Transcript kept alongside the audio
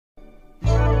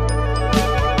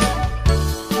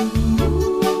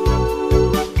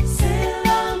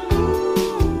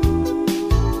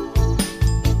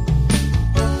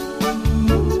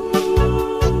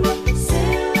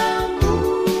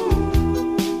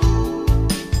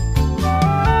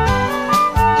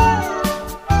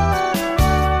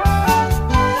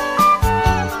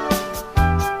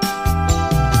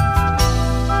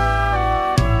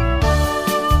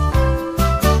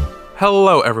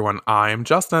Hello, everyone. I'm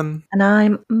Justin. And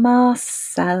I'm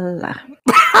Marcella.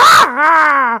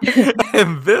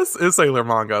 And this is Sailor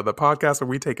Manga, the podcast where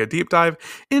we take a deep dive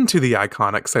into the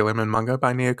iconic Sailor Moon manga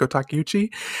by Naoko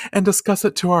Takeuchi and discuss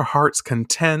it to our heart's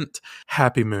content.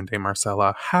 Happy Moon Day,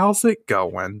 Marcella. How's it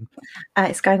going?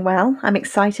 It's going well. I'm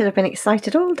excited. I've been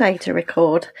excited all day to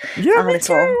record Yeah, me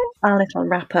too. our little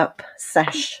wrap-up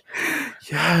sesh.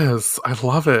 Yes, I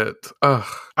love it.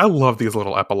 I love these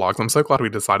little epilogues. I'm so glad we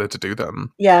decided to do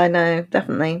them. Yeah, I know,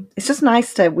 definitely. It's just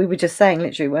nice we were just saying,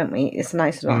 literally, weren't we? It's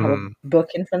nice to not have a book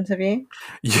in front of you.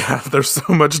 Yeah, there's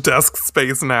so much desk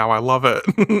space now. I love it.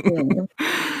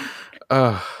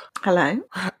 Hello?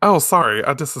 Oh, sorry.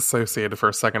 I disassociated for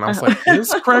a second. I was like,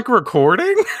 is Craig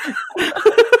recording?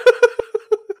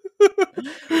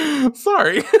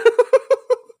 Sorry.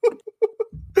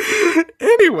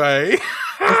 Anyway.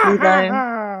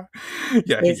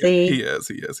 Yeah, he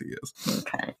is.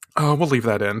 Okay. Oh, we'll leave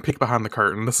that in. Peek behind the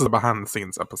curtain. This is a behind the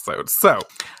scenes episode. So,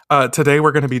 today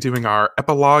we're going to be doing our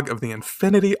epilogue of the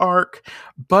Infinity Arc.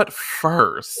 But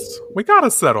first, we got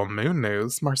to settle Moon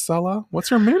news. Marcella,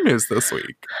 what's your Moon news this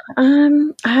week?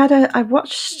 I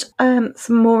watched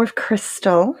some more of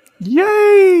Crystal.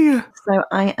 Yay! So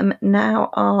I am now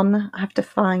on, I have to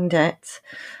find it.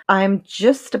 I'm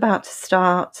just about to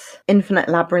start Infinite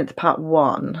Labyrinth Part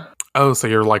 1. Oh, so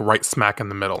you're like right smack in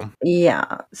the middle.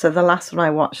 Yeah. So the last one I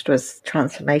watched was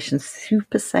Transformation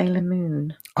Super Sailor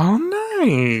Moon. Oh,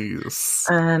 nice.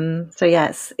 So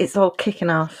yeah, it's all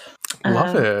kicking off.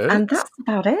 Love it. And that's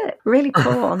about it. Really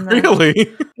poor on the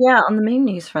really? Yeah, on the Moon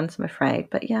news front, I'm afraid.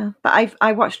 But yeah, but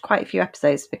I watched quite a few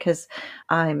episodes because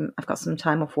I've got some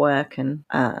time off work and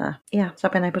so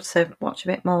I've been able to watch a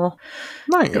bit more.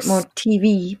 Nice. A bit more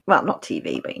TV. Well, not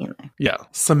TV, but you know. Yeah,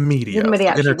 some media. Doesn't really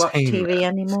actually watch TV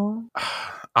anymore.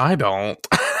 I don't.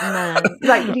 No,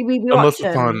 like we unless watch,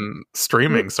 it's on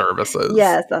streaming services.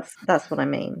 Yes, that's what I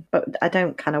mean. But I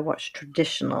don't kind of watch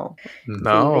traditional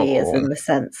TV, as in the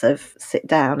sense of sit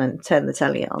down and turn the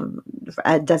telly on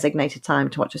a designated time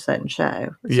to watch a certain show.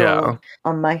 It's all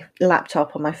on my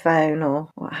laptop, on my phone, or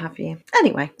what have you.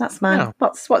 Anyway, that's mine. Yeah.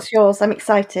 What's yours? I'm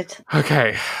excited.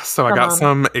 Okay, so I got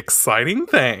some exciting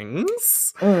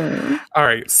things. All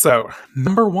right, so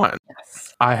number one.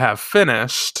 Yes. I have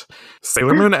finished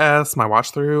Sailor Moon S, my watch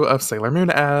through of Sailor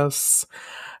Moon S,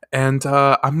 and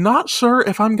I'm not sure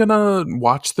if I'm gonna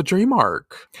watch the Dream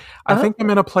Arc. I think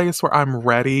I'm in a place where I'm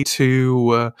ready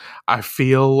to, I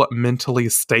feel mentally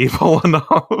stable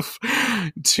enough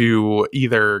to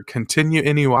either continue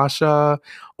Inuyasha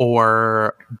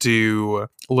or do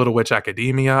Little Witch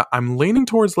Academia. I'm leaning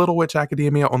towards Little Witch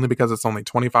Academia only because it's only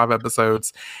 25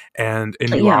 episodes and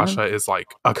Inuyasha is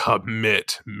like a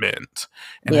commitment.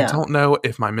 And I don't know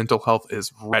if my mental health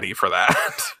is ready for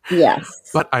that.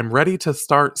 Yes. But I'm ready to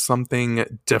start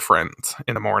something different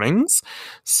in the mornings.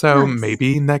 So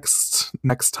maybe next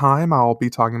time I'll be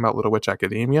talking about Little Witch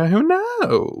Academia. Who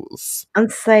knows?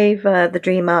 And save the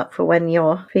Dream Arc for when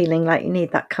you're feeling like you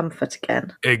need that comfort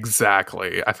again.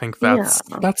 Exactly. I think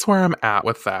that's where I'm at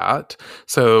with that.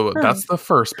 So that's the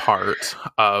first part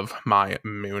of my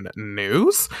Moon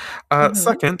news.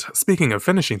 Second, speaking of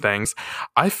finishing things,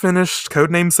 I finished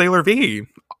Codename Sailor V.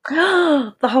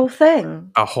 The whole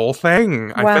thing? A whole thing.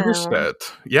 Wow. I finished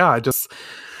it. Yeah, I just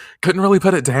couldn't really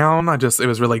put it down. It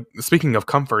was really, speaking of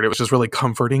comfort, it was just really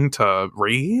comforting to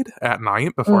read at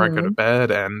night before I go to bed,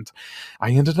 and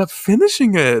I ended up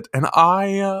finishing it, and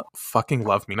I fucking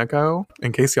love Minako,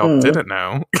 in case y'all didn't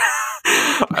know.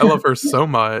 I love her so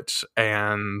much,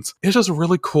 and it's just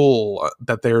really cool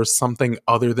that there's something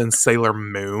other than Sailor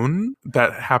Moon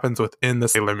that happens within the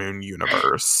Sailor Moon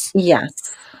universe. Yes.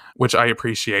 Which I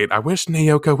appreciate. I wish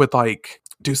Naoko would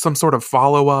do some sort of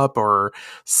follow-up or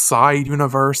side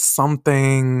universe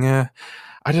something.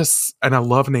 I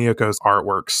love Naoko's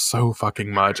artwork so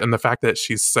fucking much, and the fact that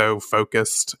she's so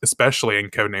focused, especially in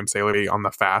Codename Sailor V, on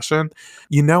the fashion.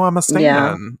 I'm a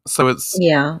stan. So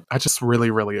I just really,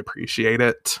 really appreciate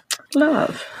it.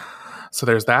 Love. So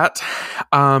there's that.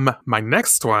 My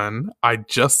next one I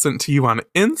just sent to you on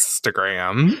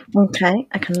Instagram. Okay,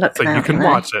 I can look. So you can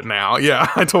watch it now. Yeah,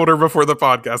 I told her before the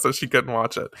podcast that she couldn't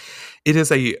watch it. It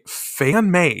is a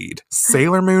fan-made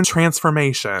Sailor Moon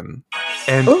transformation,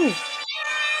 and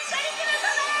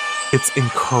it's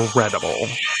incredible.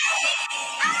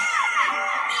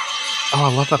 Oh,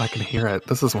 I love that I can hear it.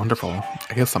 This is wonderful.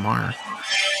 ASMR.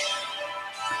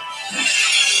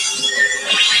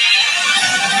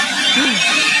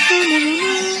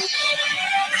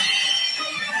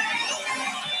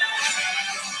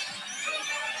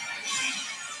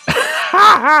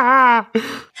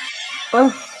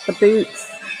 Oh, the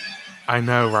boots. I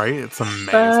know, right? It's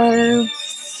amazing.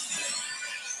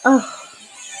 Oh.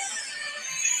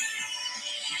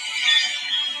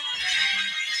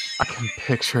 I can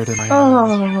picture it in my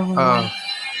head.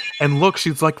 And look,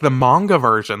 she's like the manga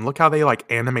version. Look how they like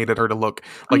animated her to look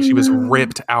like she was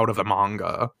ripped out of the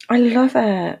manga. I love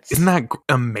it. Isn't that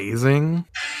amazing?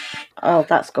 Oh,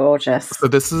 that's gorgeous. So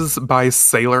this is by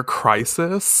Sailor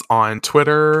Crisis on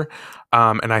Twitter,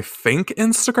 and I think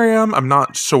Instagram. I'm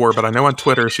not sure, but I know on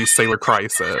Twitter she's Sailor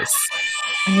Crisis.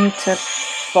 I need to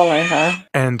follow her.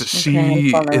 And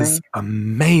she is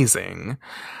amazing.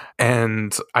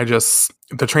 And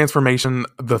the transformation,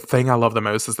 the thing I love the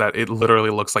most is that it literally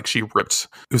looks like she ripped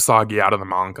Usagi out of the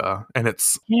manga. And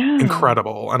it's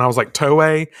incredible. And I was like,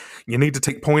 Toei, you need to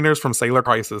take pointers from Sailor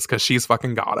Crisis because she's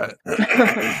fucking got it.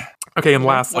 Okay, and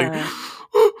lastly,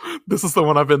 this is the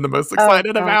one I've been the most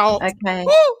excited about. Okay.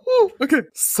 Okay.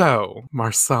 So,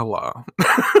 Marcella.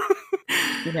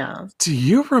 Yeah. Do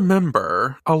you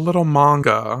remember a little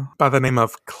manga by the name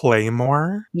of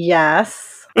Claymore?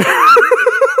 Yes.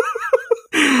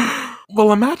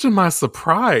 Well, imagine my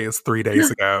surprise 3 days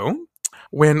ago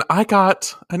when I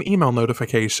got an email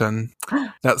notification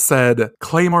that said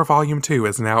Claymore Volume 2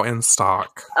 is now in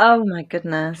stock. Oh my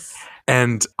goodness.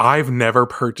 And I've never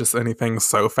purchased anything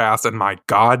so fast in my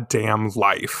goddamn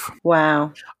life.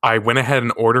 Wow. I went ahead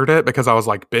and ordered it because I was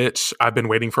like, bitch, I've been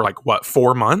waiting for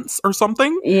 4 months or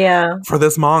something? Yeah. For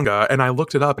this manga. And I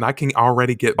looked it up and I can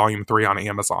already get volume 3 on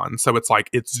Amazon. So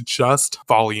it's just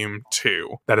volume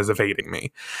 2 that is evading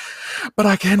me. But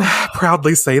I can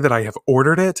proudly say that I have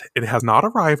ordered it. It has not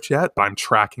arrived yet, but I'm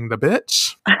tracking the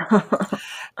bitch.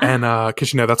 And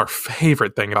because that's our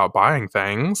favorite thing about buying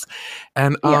things.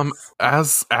 And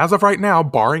as of right now,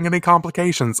 barring any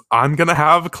complications, I'm gonna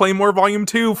have Claymore Volume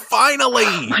 2 finally.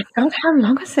 Oh my god, how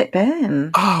long has it been?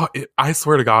 Oh, I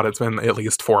swear to God, it's been at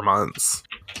least 4 months.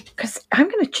 Because I'm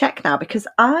going to check now, because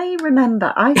I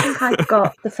remember, I think I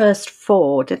got the first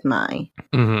 4, didn't I?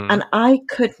 Mm-hmm. And I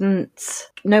couldn't.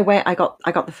 No way, I got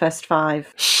the first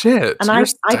 5. Shit, and you're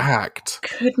stacked. I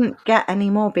couldn't get any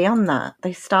more beyond that.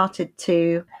 They started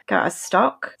to go out of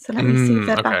stock. So let me see if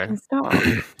they're back in stock.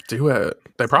 Do it.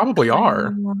 They probably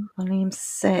are. Volume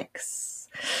 6.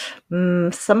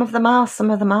 Some of them are,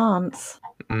 some of them aren't.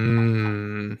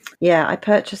 Yeah, I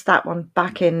purchased that one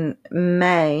back in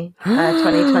May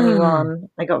 2021.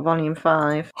 I got volume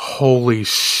 5. Holy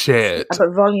shit.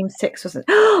 But volume 6 wasn't.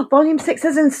 Volume 6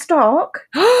 is in stock?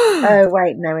 Oh,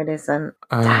 wait, no, it isn't.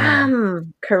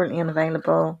 Damn. Currently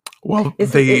unavailable. Well,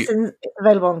 it's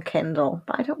available on Kindle,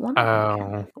 but I don't want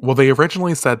it. Well, they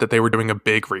originally said that they were doing a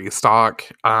big restock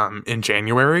in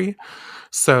January.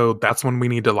 So that's when we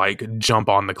need to jump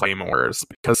on the Claymores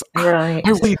because I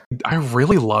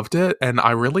really loved it and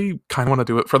I really kind of want to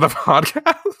do it for the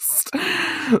podcast.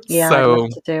 Yeah, I'd love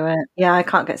to do it. Yeah, I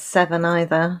can't get 7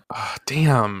 either.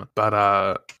 Damn. But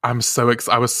I was so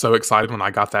excited when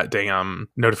I got that damn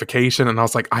notification and I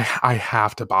was like, I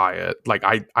have to buy it.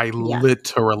 I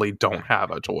literally don't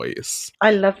have a choice.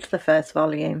 I loved the first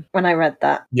volume when I read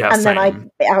that. Yeah, and same. Then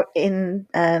I out in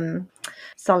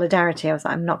solidarity, I was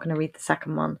like, I'm not going to read the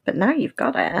second one. But now you've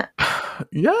got it.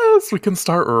 Yes, we can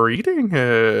start reading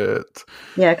it.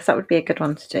 Yeah, because that would be a good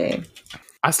one to do.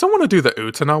 I still want to do the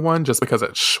Utena one just because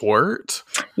it's short.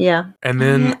 Yeah. And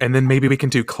then maybe we can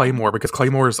do Claymore because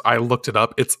Claymore's, I looked it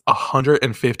up, it's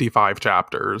 155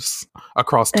 chapters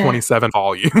across 27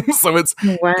 volumes. So it's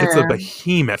a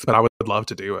behemoth, but I would love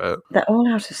to do it. They're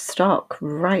all out of stock,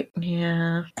 right?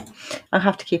 Yeah. I'll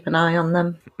have to keep an eye on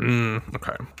them.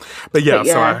 Okay. But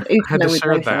so I had to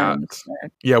share that.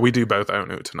 Yeah, we do both own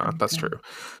Utena. That's true.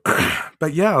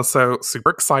 But yeah, so super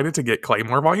excited to get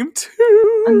Claymore Volume 2.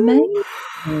 Amazing.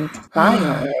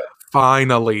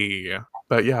 Finally.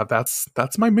 But yeah, that's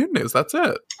my moon news. That's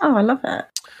it. Oh, I love it.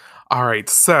 All right,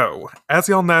 so as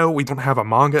y'all know, we don't have a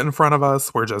manga in front of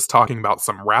us. We're just talking about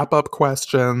some wrap-up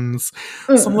questions,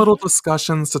 some little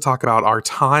discussions to talk about our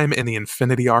time in the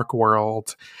Infinity Arc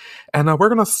world. And we're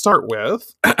going to start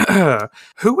with,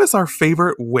 who is our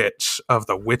favorite witch of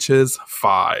the Witches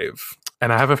 5?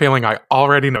 And I have a feeling I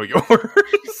already know yours.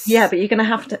 Yeah, but you're going to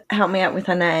have to help me out with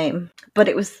her name. But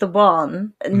it was the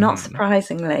one, not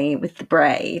surprisingly, with the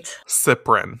braid.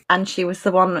 Cyprin. And she was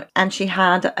the one, and she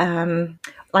had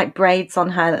braids on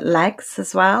her legs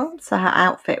as well. So her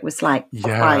outfit was quite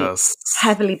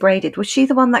heavily braided. Was she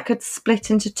the one that could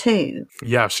split into 2?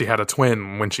 Yeah, she had a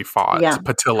twin when she fought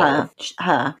Patillo.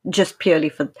 Her just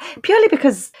purely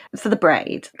because for the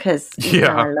braid, because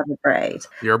I love a braid.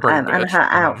 You're a braid bitch. And her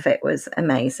outfit was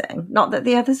amazing. Not that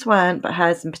the others weren't, but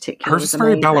hers in particular. Hers was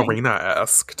very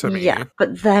ballerina-esque to me. Yeah,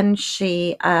 but then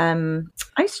she, I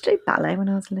used to do ballet when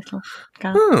I was a little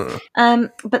girl.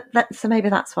 So maybe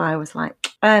that's why I was like,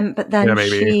 But then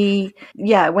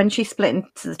when she split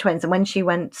into the twins, and when she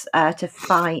went to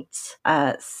fight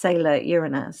Sailor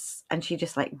Uranus, and she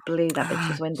just like blew that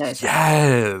bitch's windows out.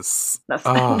 Yes, that's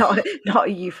not a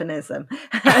euphemism.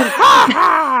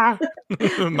 Not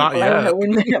yet.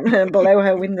 Blow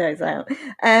her windows out.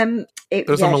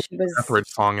 There's a Etheridge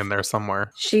song in there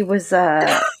somewhere. She was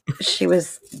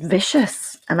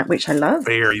vicious, and which I love.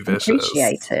 Very vicious.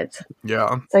 Appreciated.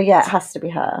 Yeah. So yeah, it has to be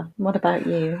her. What about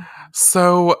you?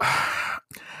 So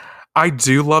I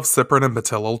do love Cyprin and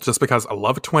Batilil just because I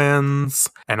love twins,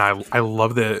 and I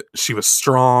love that she was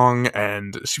strong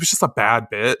and she was just a bad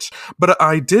bitch. But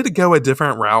I did go a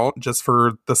different route just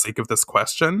for the sake of this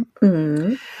question.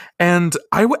 Mm. And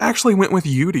I actually went with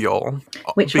Udiel.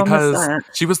 Which one was that?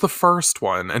 She was the first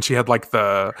one, and she had like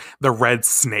the red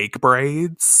snake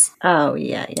braids. Oh,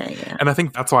 yeah. And I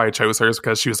think that's why I chose her, is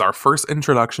because she was our first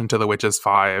introduction to the Witches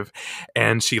 5,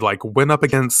 and she like went up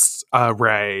against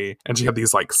Ray, and she had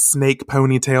these like snake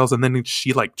ponytails, and then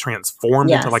she like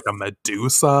transformed into like a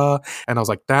Medusa, and I was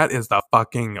like, that is the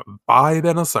fucking vibe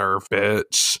and a serve,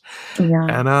 bitch. Yeah.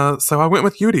 And so I went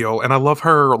with Udiel, and I love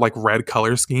her like red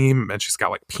color scheme, and she's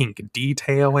got like pink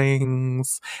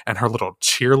detailings, and her little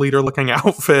cheerleader looking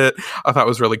outfit I thought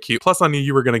was really cute. Plus I knew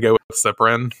you were going to go with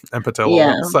Cyprin and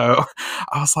Batilil, so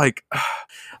I was like,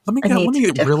 let me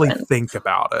really think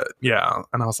about it. Yeah.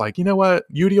 And I was like, you know what?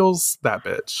 Udiel's that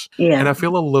bitch. Yeah. And I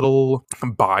feel a little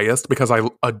biased because I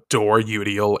adore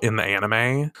Udiel in the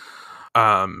anime.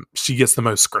 She gets the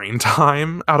most screen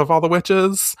time out of all the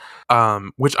witches,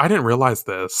 which I didn't realize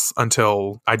this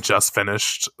until I just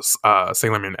finished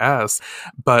Sailor Moon S,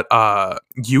 but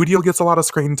Udiel gets a lot of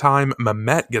screen time,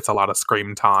 Mehmet gets a lot of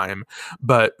screen time,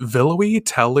 but Vilui,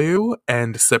 Telu,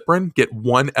 and Cyprin get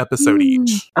one episode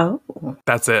each. Oh.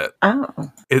 That's it. Oh.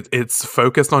 It's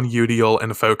focused on Udiel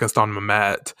and focused on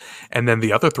Mehmet, and then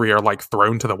the other three are like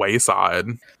thrown to the wayside.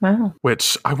 Wow.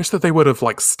 Which I wish that they would have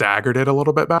like staggered it a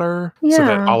little bit better. Yeah. So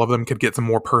that all of them could get some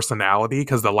more personality,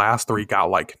 because the last three got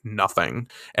like nothing.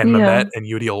 And Mehmet and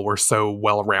Udiel were so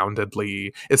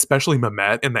well-roundedly, especially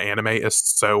Mehmet in the anime is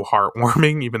so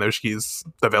heartwarming, even though she's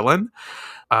the villain.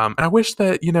 And I wish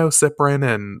that, Cyprin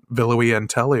and Vilui and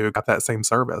Telu got that same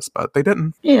service, but they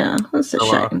didn't. Yeah, that's a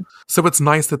shame. So it's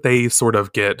nice that they sort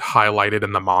of get highlighted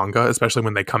in the manga, especially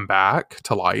when they come back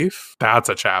to life. That's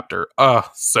a chapter.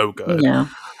 So good. Yeah.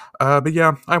 But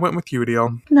yeah, I went with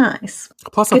Udiel. Nice.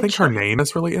 Plus, I think her name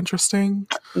is really interesting.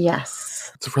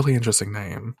 Yes. It's a really interesting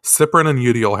name. Cyprin and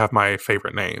Udiel have my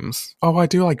favorite names. Oh, I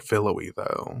do like Vilui,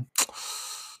 though.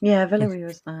 Yeah, Vilui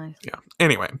was nice. Yeah.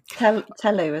 Anyway.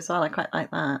 Telu as well. I quite like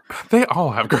that. They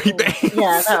all have great names.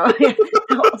 Yeah. So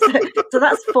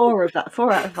that's 4 out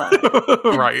of 5.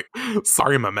 Right.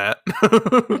 Sorry, Mehmet.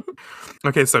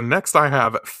 Okay, so next I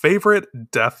have favorite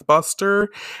Deathbuster,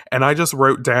 and I just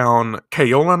wrote down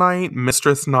Kaolinite,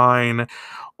 Mistress 9,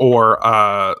 or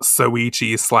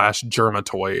Soichi /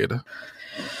 Germatoid.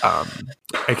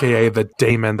 AKA the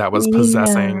daemon that was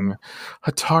possessing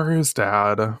Hataru's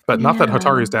dad. But not that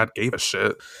Hataru's dad gave a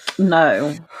shit.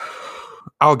 No.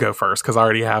 I'll go first because I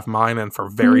already have mine, and for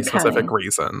very specific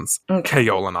reasons.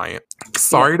 Kaolinite.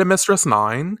 Sorry to Mistress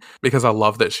 9, because I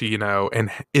love that she,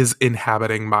 is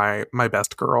inhabiting my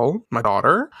best girl, my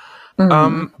daughter.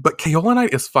 Mm-hmm. But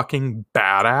Kaolinite is fucking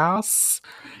badass.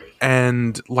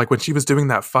 And like when she was doing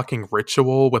that fucking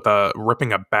ritual with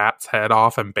ripping a bat's head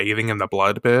off and bathing in the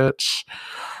blood, bitch,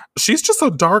 she's just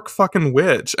a dark fucking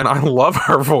witch, and I love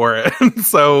her for it.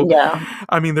 So,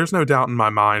 I mean, there's no doubt in my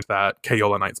mind that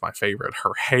Kaolinite's my favorite.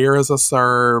 Her hair is a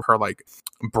serve, her like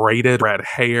braided red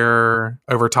hair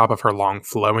over top of her long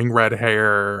flowing red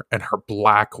hair, and her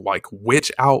black like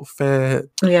witch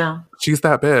outfit. Yeah. She's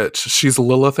that bitch. She's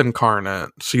Lilith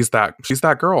incarnate. She's that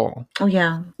girl. Oh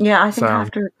yeah. Yeah, I think I have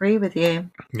to agree with you.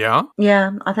 Yeah?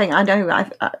 Yeah, I think I know. I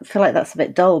feel like that's a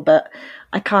bit dull, but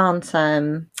I can't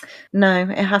no,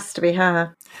 it has to be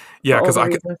her. Yeah, because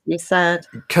you said.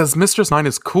 Because Mistress 9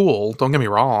 is cool, don't get me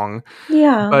wrong.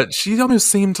 Yeah. But she almost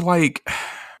seemed like,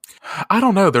 I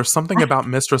don't know, there's something about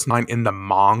Mistress 9 in the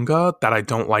manga that I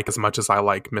don't like as much as I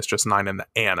like Mistress 9 in the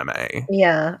anime.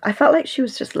 Yeah, I felt like she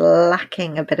was just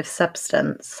lacking a bit of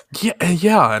substance.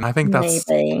 Yeah, and I think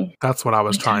that's what I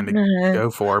was trying to go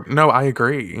for. No, I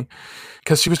agree.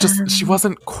 Because she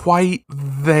wasn't quite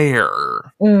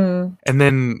there. Mm. And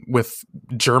then with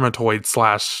Germatoid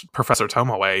 / Professor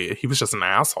Tomoe, he was just an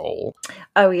asshole.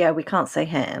 Oh yeah, we can't say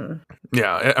him.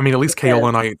 Yeah, I mean, at least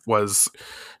Kaolinite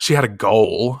she had a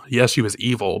goal. Yes, she was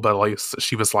evil, but at least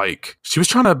she was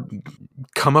trying to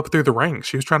come up through the ranks.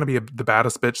 She was trying to be the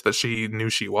baddest bitch that she knew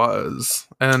she was.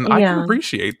 And I can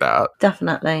appreciate that.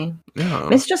 Definitely. Yeah.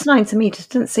 Mistress 9 to me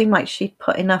just didn't seem like she'd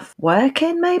put enough work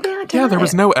in, maybe. I don't know. There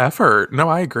was no effort. No,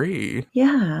 I agree.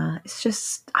 Yeah. It's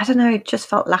just, I don't know, it just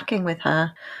felt lacking with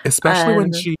her. Especially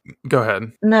when she... Go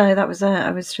ahead. No, that was it.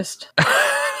 I was just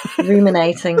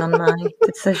ruminating on my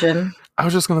decision. I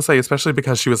was just going to say, especially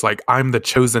because she was like, I'm the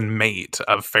chosen mate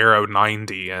of Pharaoh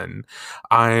 90, and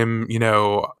I'm,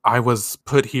 I was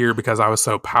put here because I was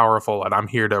so powerful, and I'm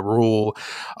here to rule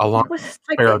along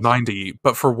Pharaoh 90.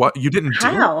 But for what? You didn't do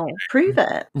it. How? Prove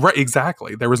it. Right,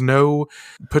 exactly. There was no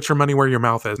put your money where your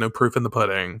mouth is, no proof in the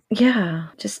pudding. Yeah,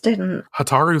 just didn't.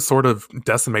 Hataru sort of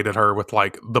decimated her with,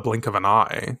 like, the blink of an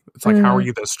eye. It's like, how are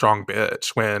you this strong bitch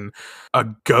when a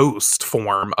ghost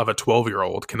form of a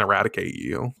 12-year-old can eradicate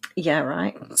you? Yeah,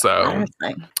 right. So,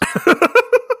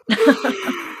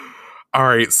 all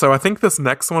right. So I think this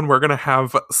next one, we're going to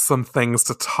have some things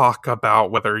to talk about,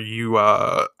 whether you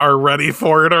are ready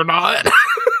for it or not.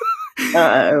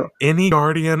 Uh-oh. Any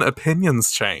Guardian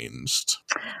opinions changed?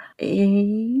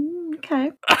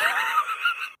 Okay.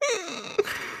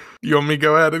 You want me to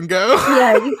go ahead and go?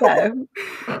 Yeah, you go.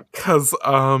 Because,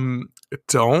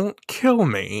 don't kill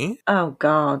me. Oh,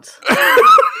 God.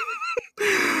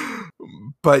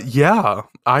 But yeah,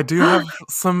 I do have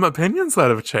some opinions that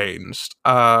have changed.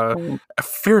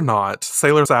 Fear not,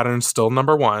 Sailor Saturn's still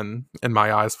number 1 in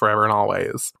my eyes forever and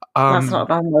always. That's not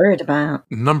what I'm worried about.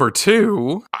 Number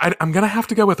 2, I'm gonna have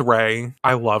to go with Rei.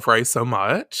 I love Rei so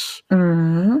much.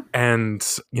 Mm-hmm. And,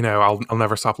 I'll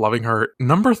never stop loving her.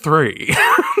 Number 3,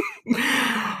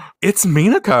 it's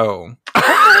Minako.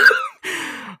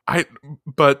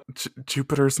 But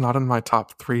Jupiter's not in my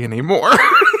top 3 anymore.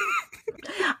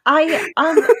 I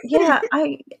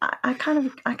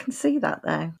can see that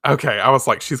though. Okay, I was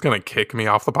like, she's gonna kick me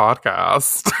off the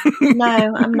podcast.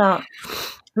 No, I'm not.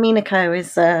 Minako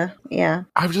is,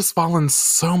 I've just fallen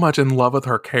so much in love with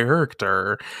her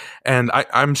character, and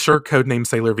I'm sure Codename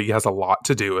Sailor V has a lot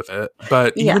to do with it.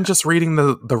 But even just reading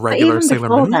the regular Sailor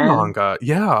Moon manga,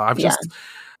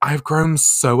 I've grown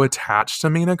so attached to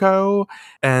Minako,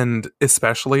 and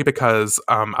especially because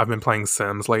I've been playing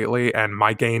Sims lately, and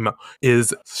my game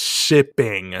is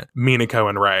shipping Minako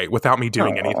and Rei without me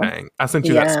doing anything. I sent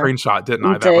you that screenshot, didn't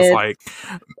I? That was like,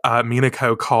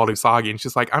 Minako called Usagi, and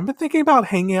she's like, I've been thinking about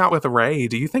hanging out with Rei.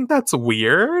 Do you think that's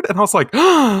weird? And I was like,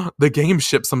 the game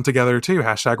ships them together too.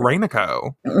 Hashtag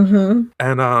Reinako. Mm-hmm.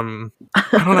 And I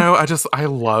don't know. I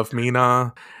love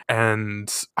Mina.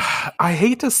 And I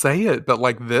hate to say it, but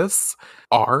like this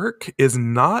arc is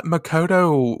not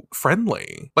Makoto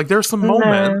friendly. Like there's some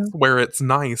moments where it's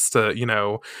nice to,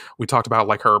 we talked about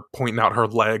like her pointing out her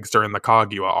legs during the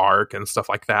Kaguya arc and stuff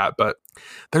like that, but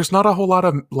there's not a whole lot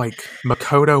of like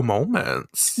Makoto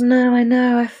moments. No, I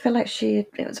know. I feel like she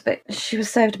was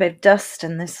served a bit of dust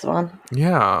in this one.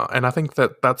 Yeah, and I think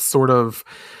that's sort of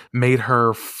made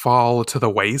her fall to the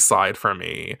wayside for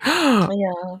me. Yeah.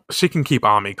 She can keep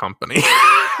Ami company.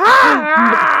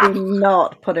 Do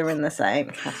not put her in the same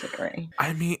category.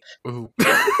 I mean, ooh.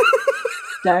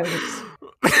 Don't.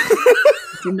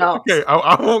 Do not. Okay,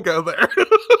 I won't go there.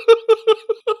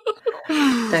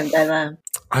 Don't go there.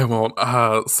 I won't.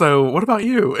 So what about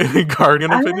you? Any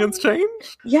Guardian opinions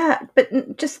change? Yeah,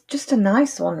 but just a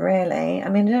nice one, really. I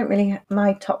mean, I don't really.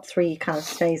 My top 3 kind of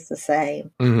stays the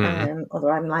same. Mm-hmm.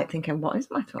 Although I'm like thinking, what is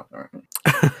my top 3?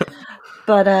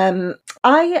 But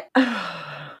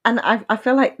I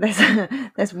feel like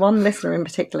there's one listener in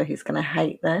particular who's going to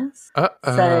hate this.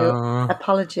 So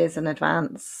apologies in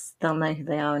advance. They'll know who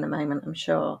they are in a moment, I'm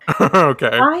sure.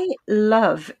 Okay. I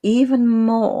love even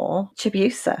more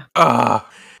Chibiusa.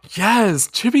 Yes,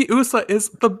 Chibiusa is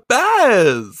the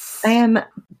best. I'm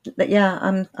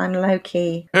low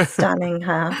key standing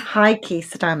her, high key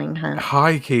standing her.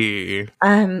 High key.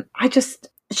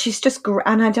 She's just great,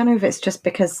 and I don't know if it's just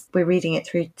because we're reading it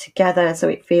through together, so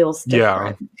it feels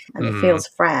different and it feels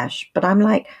fresh. But I'm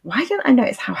like, why didn't I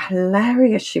notice how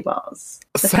hilarious she was?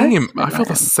 Same. I feel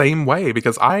the same way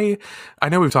because I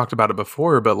know we've talked about it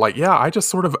before, but like, I just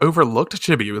sort of overlooked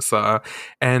Chibiusa,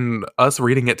 and us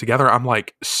reading it together, I'm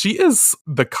like, she is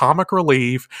the comic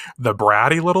relief, the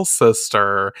bratty little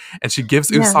sister, and she gives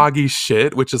Usagi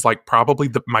shit, which is like probably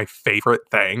my favorite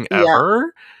thing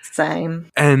ever. Same.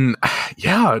 And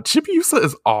Chibiusa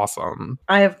is awesome.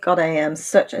 I have got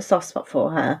such a soft spot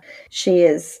for her. She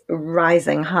is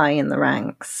rising high in the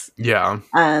ranks. Yeah.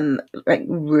 Like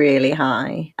really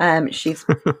high. She's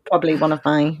probably one of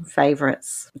my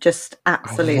favorites. Just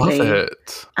absolutely, I love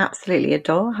it. Absolutely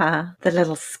adore her. The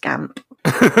little scamp.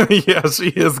 Yeah, she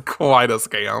is quite a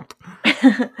scamp.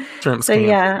 So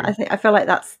yeah, I feel like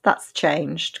that's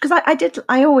changed because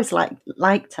I always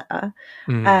liked her,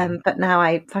 but now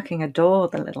I fucking adore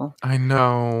the little I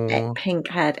know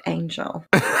pink-haired angel.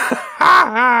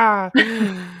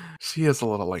 She is a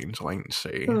little angel, ain't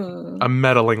she? A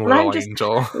meddling little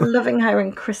angel. Loving her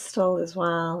in Crystal as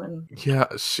well, and yeah,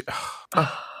 she.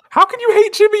 How can you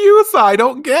hate Chibiusa? I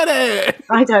don't get it.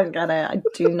 I don't get it. I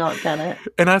do not get it.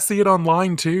 And I see it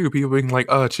online too. People being like,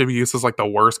 Chibiusa is like the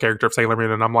worst character of Sailor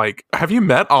Moon. And I'm like, have you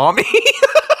met Ami?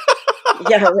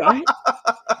 Yeah, right.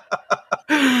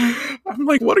 I'm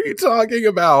like, what are you talking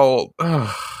about?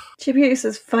 Chibiusa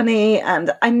is funny,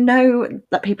 and I know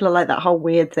that people are like that whole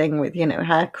weird thing with,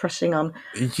 her crushing on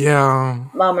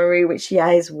Mamoru, which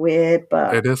is weird,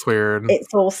 but it is weird.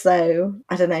 It's also,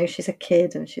 I don't know, she's a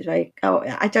kid and she's very,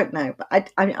 I don't know, but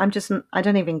I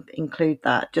don't even include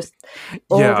that. Just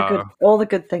all the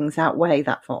good things outweigh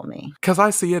that for me. Because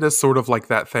I see it as sort of like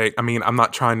that thing. I mean, I'm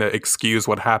not trying to excuse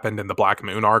what happened in the Black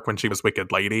Moon arc when she was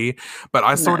Wicked Lady, but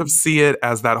I sort of see it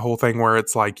as that whole thing where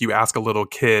it's like you ask a little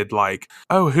kid, like,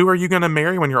 oh, who are you going to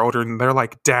marry when you're older? And they're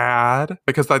like, Dad,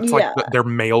 because that's like their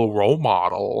male role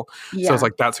model. Yeah. So it's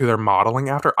like that's who they're modeling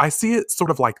after. I see it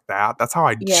sort of like that. That's how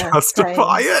I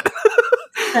justify it.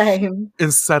 Same.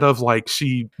 Instead of like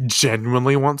she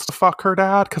genuinely wants to fuck her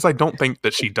dad, because I don't think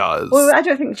that she does. Well, I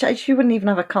don't think she wouldn't even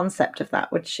have a concept of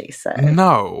that, would she? So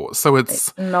no, so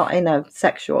it's not in a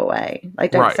sexual way. I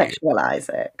don't sexualize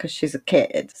it because she's a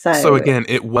kid. So again,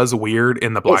 it was weird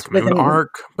in the Black Moon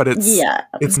arc, but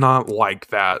it's not like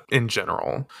that in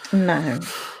general. No.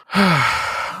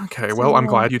 Okay, well, I'm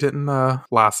glad you didn't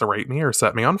lacerate me or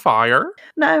set me on fire.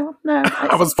 No.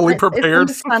 I was fully prepared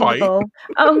to fight.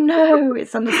 Oh, no,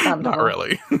 it's understandable. Not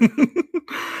really.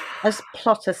 I just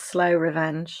plot a slow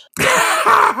revenge.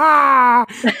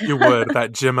 You would, that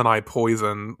Gemini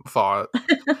poison thought.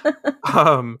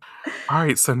 All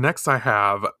right, so next I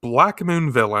have Black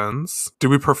Moon villains. Do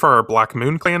we prefer Black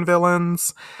Moon Clan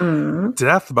villains,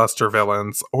 Deathbuster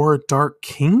villains, or Dark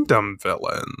Kingdom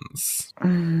villains?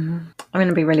 I'm going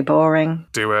to be really boring.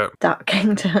 Do it. Dark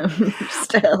Kingdom,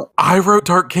 still. I wrote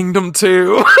Dark Kingdom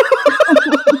too.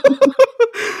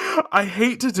 I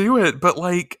hate to do it, but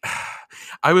like...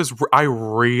 I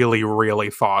really,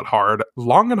 really thought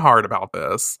long and hard about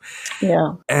this.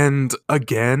 Yeah. And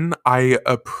again, I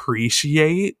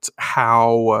appreciate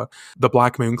how the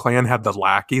Black Moon Clan had the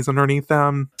lackeys underneath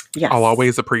them. Yes. I'll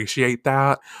always appreciate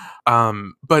that.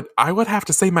 But I would have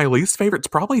to say my least favorite's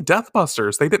probably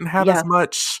Deathbusters. They didn't have as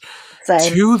much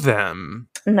to them.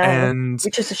 No, and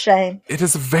which is a shame. It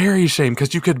is a very shame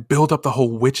because you could build up the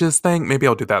whole witches thing. Maybe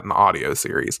I'll do that in the audio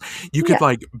series. You could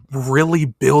like really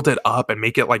build it up and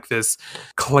make it like this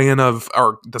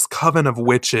this coven of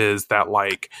witches that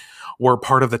like were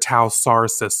part of the Tau Sar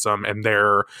system, and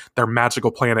their magical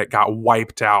planet got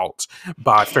wiped out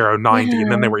by Pharaoh 90,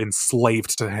 and then they were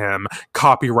enslaved to him.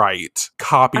 Copyright,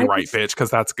 bitch,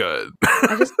 because that's good.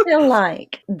 I just feel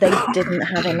like they didn't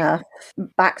have enough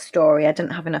backstory. I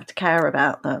didn't have enough to care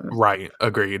about them. Right,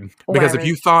 agreed. Because if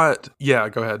you thought, go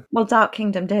ahead. Well, Dark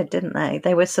Kingdom didn't they?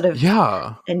 They were sort of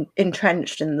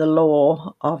entrenched in the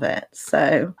lore of it.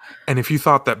 So, and if you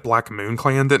thought that Black Moon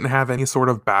Clan didn't have any sort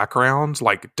of background,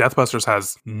 like Deathbusters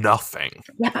has nothing.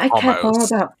 Yeah, but I cared more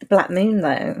about the Black Moon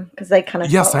though, because they kind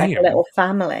of felt like a little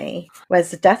family,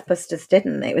 whereas the Deathbusters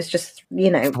didn't. It was just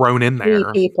thrown in there.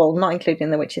 3 people, not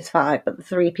including the Witches 5, but the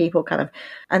 3 people kind of,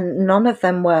 and none of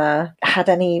them had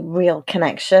any real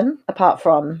connection apart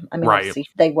from, obviously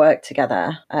they worked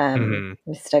together.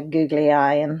 Mr. Googly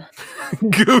Eye and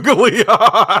Googly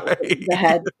Eye, the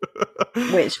head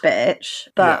witch bitch.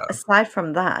 But aside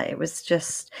from that,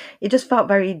 it just felt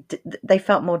they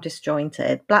felt more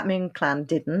disjointed. Black Moon Clan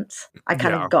didn't. I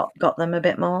kind of got them a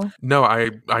bit more. No,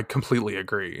 I completely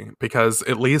agree, because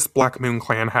at least Black Moon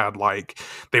Clan had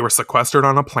they were sequestered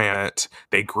on a planet,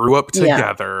 they grew up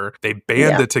together, they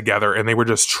banded together, and they were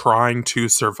just trying to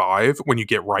survive when you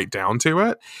get right down to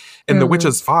it. And the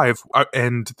Witches 5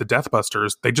 and the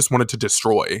Deathbusters, they just wanted to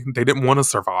destroy. They didn't want to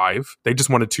survive. They just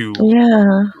wanted to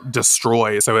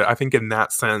destroy. So I think in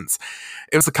that sense,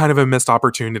 it was a kind of a missed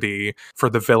opportunity for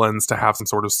the villains to have some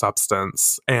sort of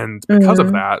substance. And because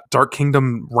of that, Dark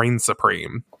Kingdom reigned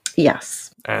supreme.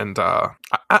 Yes. And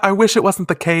I wish it wasn't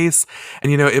the case.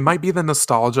 And, it might be the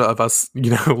nostalgia of us,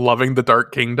 loving the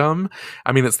Dark Kingdom.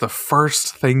 I mean, it's the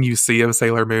first thing you see of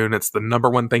Sailor Moon. It's the number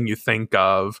one thing you think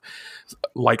of.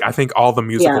 I think all the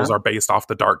musicals are based off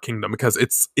the Dark Kingdom because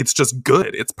it's just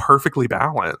good. It's perfectly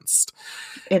balanced.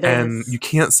 It and is. You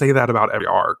can't say that about every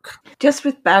arc. Just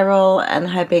with Beryl and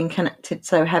her being connected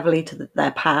so heavily to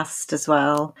their past as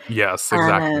well. Yes,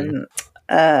 exactly.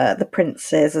 the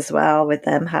princes as well, with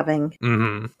them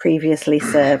having previously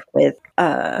served with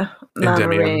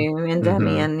Mamaroon,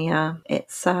 Endymion. Yeah,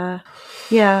 it's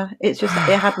it's just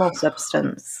it had more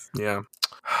substance. Yeah.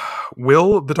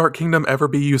 Will the Dark Kingdom ever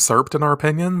be usurped in our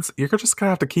opinions? You're just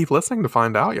gonna have to keep listening to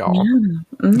find out, y'all.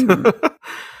 Yeah.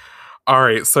 All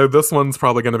right, so this one's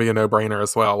probably going to be a no-brainer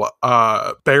as well.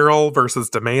 Beryl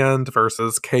versus Demand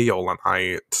versus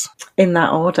Kaolinite. In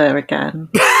that order again.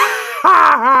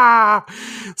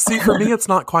 See, for me, it's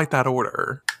not quite that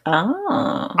order.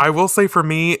 Oh. I will say for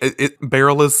me,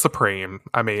 Beryl is supreme.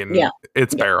 I mean,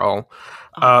 it's Beryl.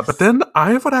 But then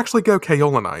I would actually go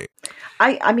Kaolinite.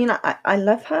 I mean, I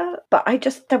love her, but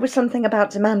there was something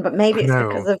about Demand, but maybe it's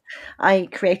because of I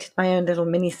created my own little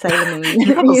mini Sailor Moon.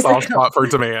 You have a soft spot for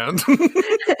Demand.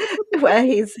 Where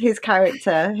his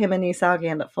character, him and Usagi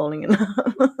end up falling in love.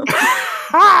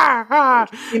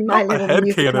 In my little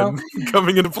headcanon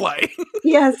coming into play.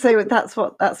 Yeah, so that's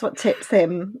what tips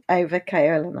him over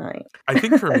Kaolinite. I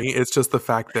think for me, it's just the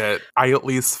fact that I at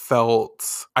least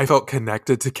felt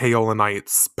connected to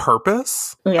Kaolinite's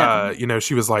purpose. Yeah.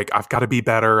 She was like, I've got to be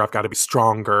better. I've got to be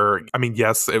stronger. I mean,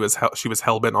 yes, she was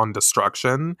hellbent on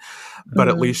destruction, but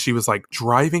at least she was like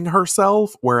driving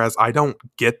herself. Whereas I don't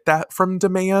get that from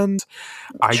Demand.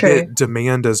 I get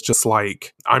Demand as just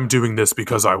like, I'm doing this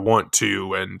because I want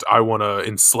to, and I want to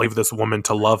enslave this woman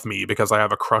to love me because I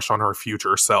have a crush on her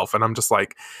future self. And I'm just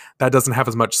like, that doesn't have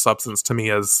as much substance to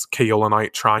me as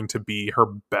Kaolinite trying to be her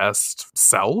best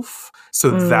self.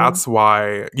 So that's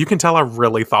why you can tell I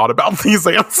really thought about these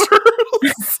answers.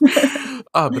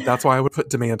 But that's why I would put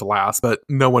Demand last, but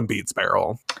no one beats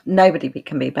Beryl. Nobody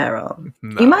can beat Beryl.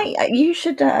 No. You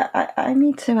should, I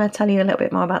need to tell you a little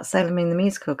bit more about Sailor Moon the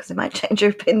musical, because it might change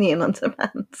your opinion on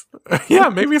Demand. Yeah,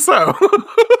 maybe so.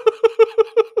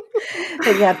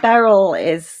 But yeah, Beryl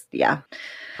is,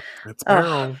 It's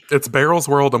Beryl. It's Beryl's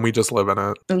world and we just live in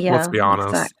it. Yeah, let's be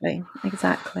honest.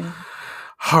 Exactly.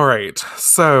 All right,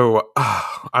 so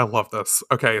I love this.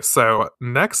 Okay, so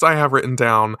next I have written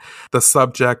down the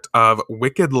subject of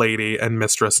Wicked Lady and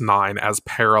Mistress 9 as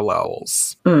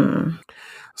parallels.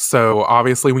 So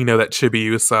obviously we know that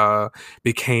Chibiusa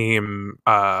became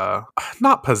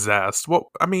not possessed.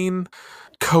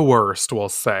 Coerced, we'll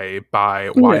say,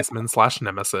 by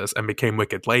Wiseman/Nemesis and became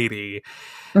Wicked Lady.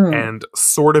 And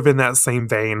sort of in that same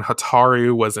vein,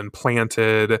 Hataru was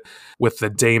implanted with the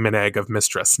daemon egg of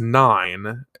Mistress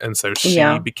 9. And so she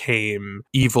became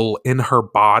evil in her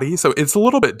body. So it's a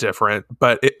little bit different,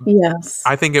 but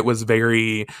I think it was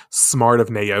very smart of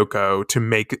Naoko to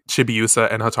make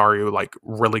Chibiusa and Hataru like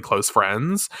really close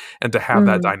friends and to have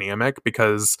that dynamic,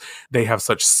 because they have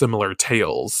such similar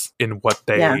tales in what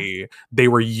they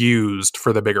were used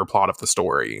for the bigger plot of the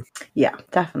story. Yeah,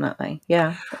 definitely.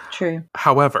 Yeah, true.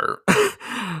 However,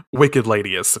 Wicked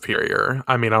Lady is superior.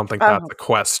 I mean, I don't think that's a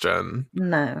question.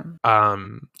 No.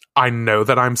 I know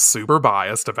that I'm super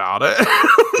biased about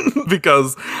it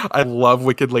because I love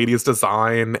Wicked Lady's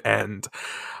design, and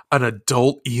an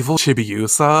adult evil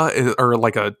Chibiusa or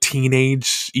like a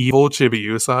teenage evil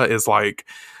Chibiusa is like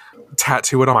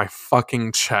tattooed on my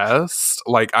fucking chest.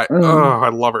 Like I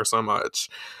love her so much.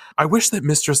 I wish that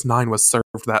Mistress 9 was served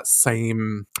that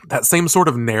same sort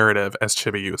of narrative as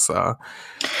Chibiusa,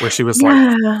 where she was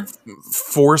like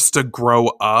forced to grow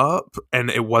up,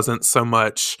 and it wasn't so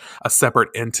much a separate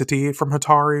entity from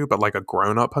Hataru, but like a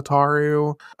grown-up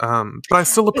Hataru. But I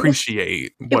still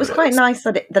appreciate it was quite nice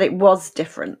that it was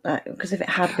different, though, because if it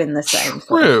had been the same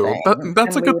sort of thing,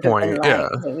 that's a good point. Like,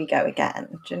 here we go again.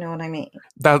 Do you know what I mean?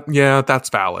 That's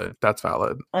valid. So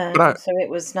it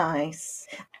was nice.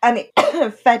 And it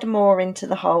fed more into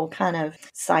the whole kind of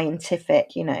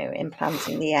scientific,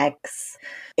 implanting the eggs.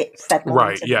 It fed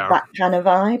more into that kind of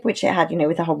vibe, which it had,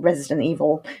 with the whole Resident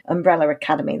Evil Umbrella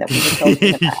Academy that we were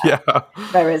talking about.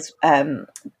 Whereas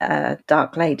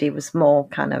Dark Lady was more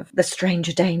kind of the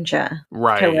stranger danger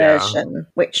coercion,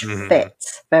 which fit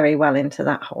very well into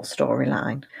that whole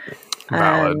storyline.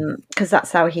 Because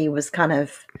that's how he was kind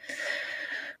of...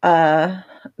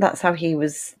 that's how he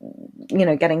was,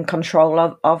 getting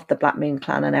control of the Black Moon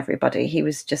Clan and everybody. He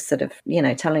was just sort of,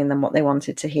 telling them what they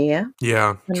wanted to hear.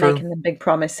 Yeah, and making them big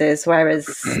promises. Whereas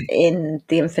in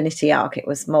the Infinity Arc, it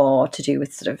was more to do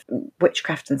with sort of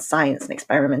witchcraft and science and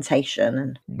experimentation.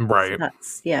 And right. So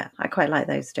that's, I quite like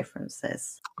those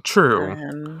differences.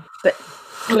 True. But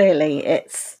clearly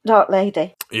it's Dark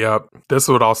Lady. Yep. This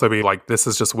would also be like, this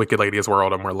is just Wicked Lady's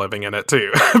world and we're living in it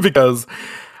too. Because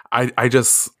I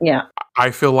just,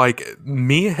 I feel like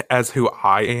me as who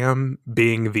I am,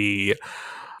 being the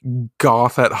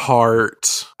goth at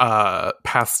heart,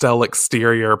 pastel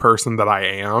exterior person that I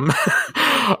am,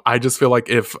 I just feel like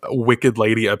if Wicked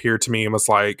Lady appeared to me and was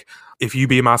like, if you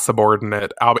be my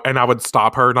subordinate, and I would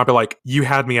stop her and I'd be like, you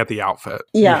had me at the outfit.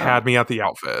 Yeah. You had me at the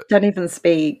outfit. Don't even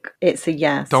speak. It's a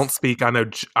yes. Don't speak. I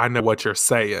know what you're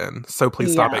saying. So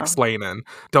please stop explaining.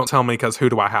 Don't tell me, because who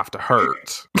do I have to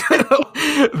hurt?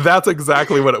 That's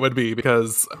exactly what it would be,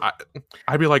 because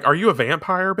I'd be like, are you a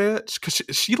vampire, bitch? Because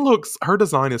she looks, her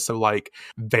design is so like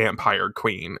vampire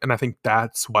queen. And I think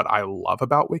that's what I love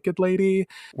about Wicked Lady.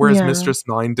 Whereas Mistress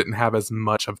 9 didn't have as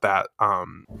much of that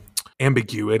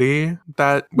ambiguity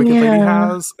that Wicked Lady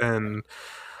has, and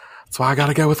that's why I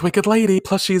gotta go with Wicked Lady.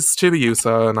 Plus she's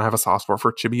Chibiusa, and I have a soft spot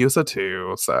for Chibiusa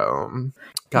too, so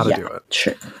gotta do it.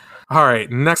 Sure. All right,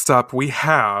 next up we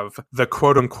have the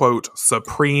quote-unquote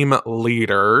supreme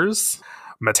leaders.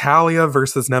 Metalia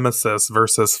versus Nemesis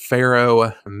versus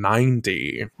Pharaoh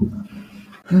 90.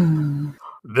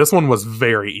 This one was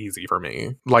very easy for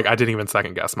me. Like, I didn't even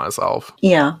second guess myself.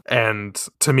 Yeah. And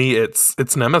to me,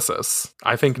 it's Nemesis.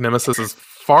 I think Nemesis is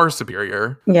far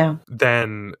superior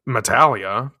than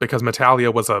Metalia, because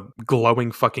Metalia was a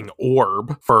glowing fucking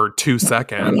orb for 2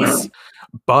 seconds.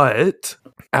 But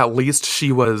at least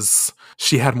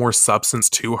she had more substance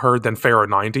to her than Pharaoh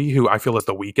 90, who I feel is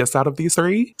the weakest out of these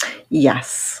three.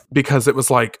 Yes. Because it was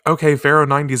like, okay, Pharaoh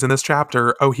 90's in this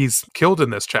chapter. Oh, he's killed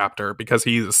in this chapter because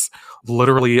he's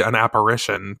literally an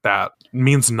apparition that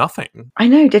means nothing. I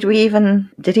know. Did he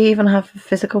even have a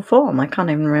physical form? I can't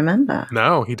even remember.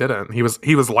 No, he didn't. He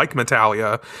was like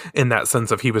Metalia in that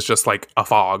sense of he was just like a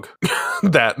fog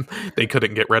that they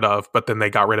couldn't get rid of, but then they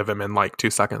got rid of him in like 2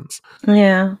 seconds.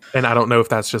 Yeah. And I don't know if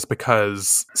that's just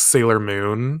because Sailor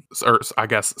Moon, or I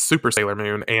guess Super Sailor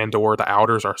Moon and or the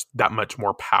Outers are that much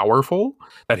more powerful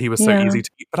that he was so easy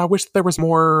to beat. But I wish there was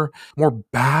more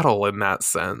battle in that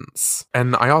sense.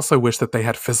 And I also wish that they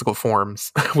had physical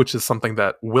forms, which is something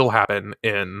that will happen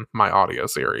in my audio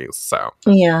series. So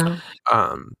yeah.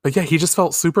 But yeah, he just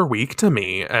felt super weak to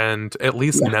me. And at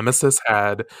least Nemesis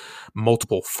had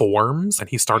multiple forms, and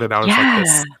he started out as like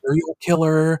this serial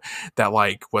killer that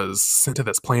like was sent to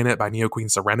this planet by Neo Queen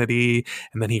Serenity,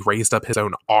 and then he raised up his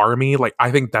own army. Like,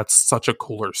 I think that's such a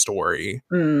cooler story.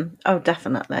 Oh,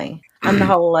 definitely. And the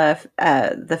whole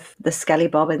the Skelly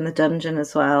Bob in the dungeon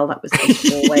as well. That was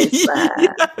just always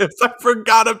there. Yes, I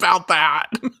forgot about that.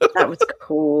 That was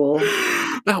cool.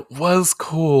 That was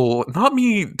cool. Not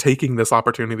me taking this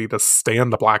opportunity to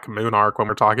stand the Black Moon arc when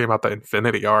we're talking about the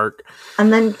Infinity arc.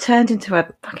 And then turned into a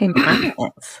fucking planet.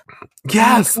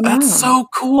 Yes, that's so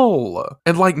cool.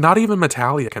 And like, not even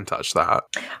Metalia can touch that.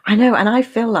 I know, and I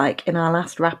feel like in our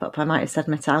last wrap up, I might have said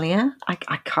Metalia.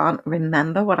 I can't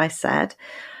remember what I said.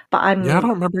 But I don't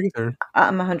remember either.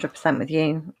 I'm 100% with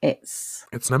you. It's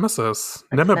Nemesis.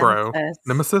 Nemibro.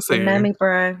 Nemesis.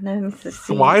 Nemibro. Nemesis.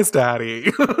 Wise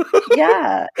Daddy.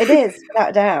 Yeah, it is,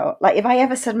 without a doubt. Like, if I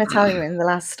ever said Metalia in the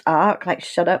last arc, like,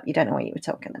 shut up, you don't know what you were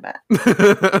talking about.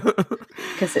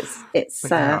 Because it's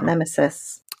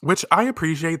Nemesis. Which I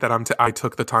appreciate that I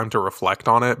took the time to reflect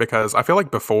on it, because I feel like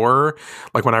before,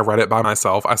 like when I read it by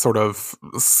myself, I sort of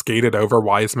skated over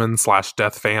Wiseman /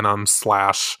 Death Phantom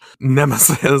 /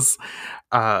 Nemesis.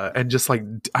 And just like,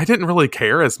 I didn't really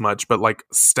care as much, but like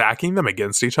stacking them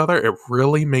against each other, it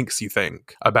really makes you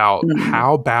think about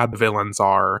how bad the villains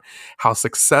are, how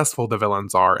successful the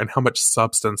villains are, and how much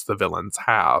substance the villains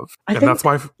have. That's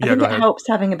why, I think it helps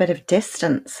having a bit of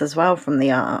distance as well from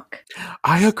the arc.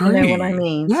 I agree. You know what I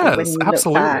mean? Yes, so when you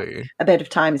absolutely. Look back, a bit of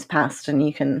time has passed and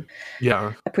you can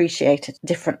appreciate it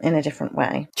in a different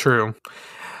way. True.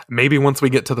 Maybe once we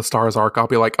get to the Stars arc, I'll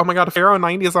be like, oh my god, Pharaoh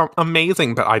 90 is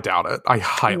amazing, but I doubt it. I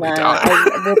highly doubt it.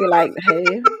 I will be like,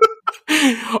 who?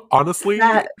 Honestly?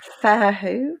 Fair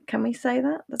who? Can we say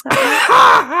that? Is that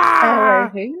Pharaoh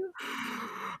who?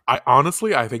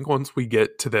 I think once we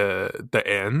get to the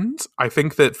end, I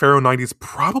think that Pharaoh 90 is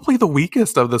probably the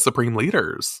weakest of the Supreme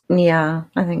Leaders. Yeah,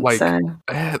 I think so.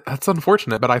 That's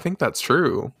unfortunate, but I think that's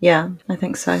true. Yeah, I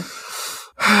think so.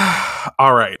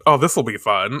 All right. Oh, this will be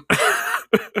fun.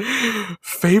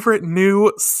 Favorite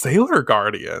new Sailor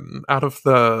Guardian out of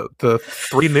the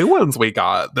 3 new ones we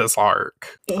got this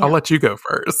arc? Yeah. I'll let you go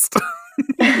first.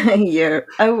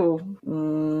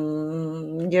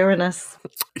 Uranus.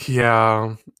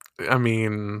 Yeah. I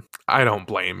mean, I don't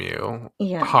blame you.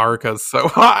 Yeah. Haruka's so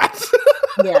hot.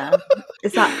 Yeah.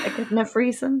 Is that a good enough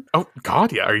reason? Oh,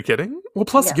 God, yeah. Are you kidding? Well,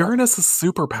 plus Uranus is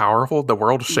super powerful. The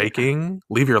world's shaking.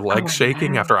 Leave your legs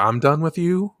shaking after I'm done with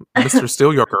you. Mr.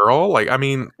 Steal Your Girl. Like, I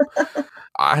mean,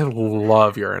 I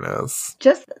love Uranus.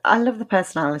 I love the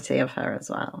personality of her as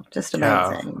well. Just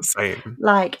amazing. Yeah, same.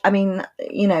 Like, I mean,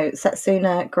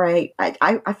 Setsuna, great.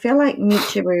 I feel like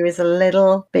Michiru is a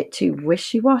little bit too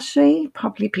wishy-washy.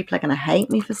 Probably people are going to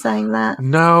hate me for saying that.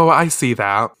 No, I see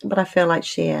that. But I feel like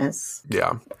she is.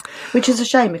 Yeah. Which is a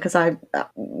shame because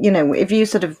if you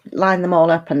sort of line them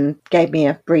all up and gave me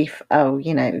a brief,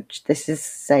 this is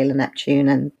Sailor Neptune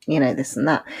and, this and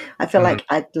that, I feel like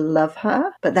I'd love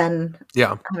her. But then,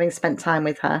 having spent time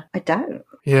with her, I don't.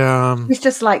 Yeah. She's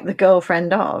just like the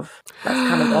girlfriend of. That's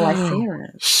kind of all I see her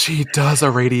as. She does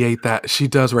radiate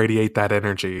that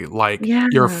energy. Like,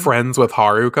 you're friends with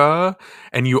Haruka,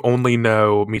 and you only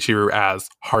know Michiru as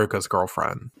Haruka's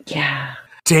girlfriend. Yeah.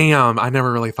 Damn, I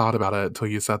never really thought about it until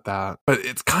you said that. But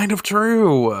it's kind of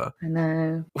true. I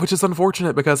know. Which is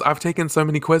unfortunate because I've taken so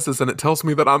many quizzes and it tells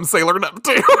me that I'm Sailor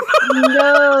Neptune.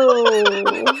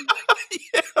 No.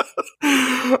 Yeah.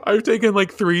 I've taken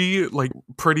like 3 like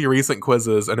pretty recent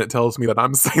quizzes and it tells me that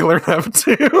I'm Sailor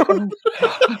Neptune.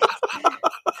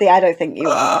 See, I don't think you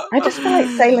are. I just feel like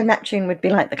Sailor Neptune would be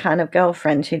like the kind of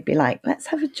girlfriend who'd be like, let's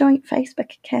have a joint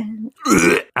Facebook account.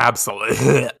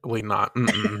 Absolutely not.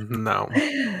 No.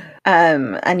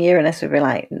 And Uranus would be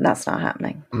like, that's not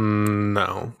happening.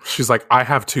 No. She's like, I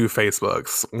have 2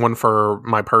 Facebooks, one for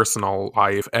my personal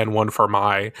life and one for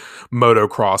my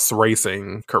motocross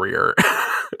racing career.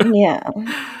 Yeah.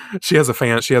 She has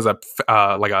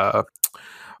like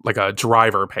a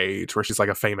driver page where she's like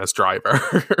a famous driver.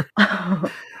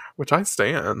 Which I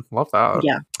stan. Love that.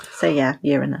 Yeah. So yeah,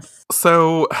 Uranus.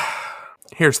 So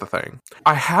here's the thing.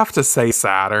 I have to say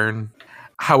Saturn.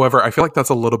 However, I feel like that's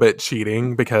a little bit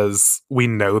cheating because we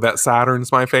know that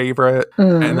Saturn's my favorite.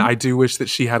 And I do wish that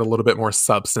she had a little bit more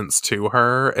substance to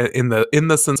her in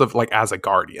the sense of like as a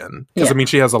guardian. Because I mean,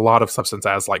 she has a lot of substance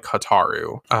as like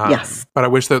Hataru. Yes. But I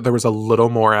wish that there was a little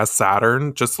more as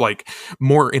Saturn, just like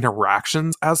more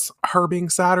interactions as her being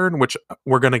Saturn, which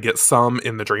we're going to get some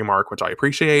in the dream arc, which I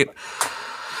appreciate.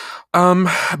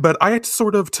 But I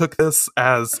sort of took this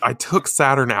as I took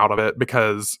Saturn out of it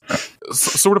because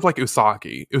sort of like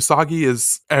Usagi. Usagi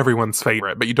is everyone's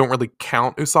favorite, but you don't really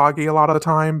count Usagi a lot of the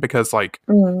time because like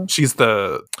she's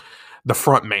the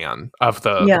front man of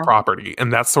the property.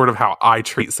 And that's sort of how I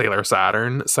treat Sailor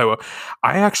Saturn. So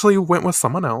I actually went with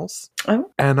someone else.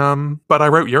 Oh. And, but I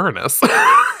wrote Uranus.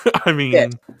 I mean...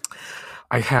 Good.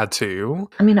 I had to.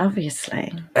 I mean,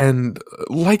 obviously. And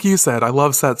like you said, I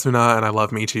love Setsuna and I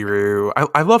love Michiru.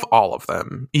 I love all of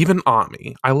them. Even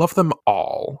Ami. I love them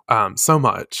all so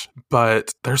much.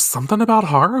 But there's something about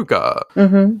Haruka.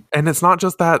 And it's not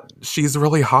just that she's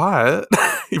really hot,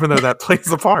 even though that plays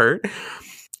a part.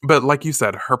 But like you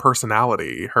said, her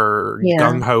personality, her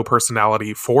gung-ho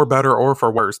personality, for better or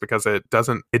for worse, because it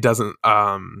doesn't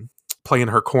play in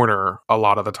her corner a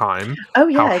lot of the time. Oh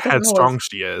yeah, how headstrong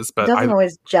she is, but it doesn't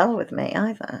always gel with me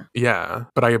either. Yeah,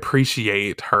 but I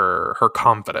appreciate her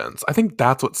confidence. I think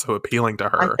that's what's so appealing to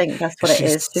her. I think that's what it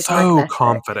is. She's so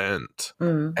confident,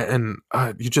 and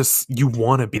you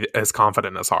want to be as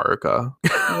confident as Haruka.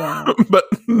 Yeah. But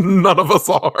none of us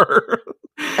are.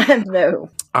 No.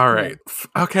 All right.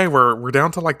 Okay, we're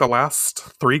down to like the last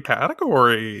 3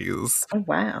 categories. Oh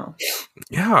wow.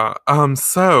 Yeah.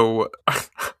 So I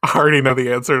already know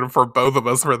the answer for both of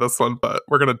us for this one, but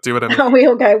we're gonna do it anyway. We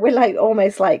all go. We're like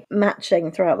almost like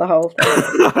matching throughout the whole thing.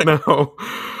 I know.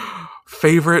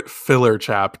 Favorite filler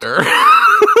chapter.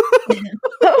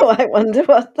 Oh, I wonder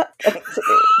what that's going to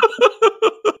be.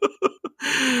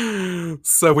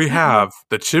 So we have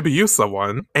the Chibiusa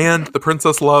one and the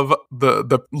Princess Love,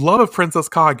 the Love of Princess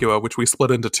Kaguya, which we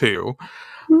split into 2.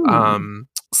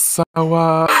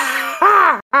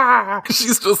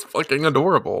 She's just fucking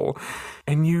adorable.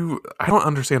 And I don't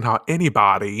understand how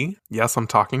anybody, yes, I'm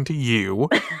talking to you,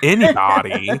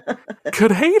 anybody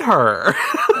could hate her.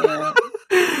 Yeah.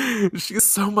 She's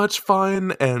so much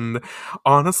fun, and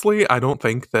honestly, I don't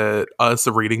think that us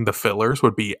reading the fillers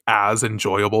would be as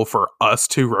enjoyable for us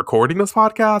 2 recording this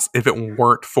podcast if it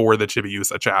weren't for the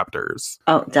Chibiusa chapters.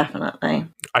 Oh, definitely.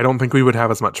 I don't think we would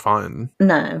have as much fun.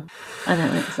 No, I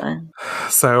don't think so.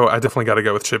 So I definitely got to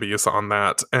go with Chibiusa on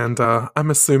that, and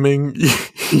I'm assuming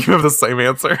you have the same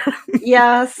answer.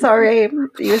 Yeah, sorry,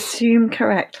 you assume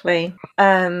correctly. They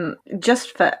are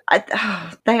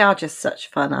just such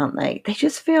fun, aren't they? They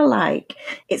just feel like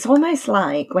it's almost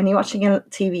like when you're watching a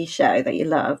TV show that you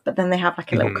love, but then they have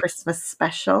like a little Christmas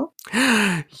special.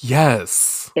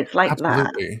 Yes. It's like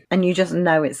Absolutely. That. And you just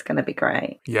know it's going to be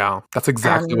great. Yeah, that's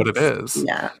exactly what it is.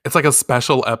 Yeah. It's like a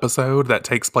special episode that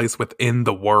takes place within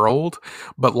the world,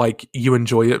 but like you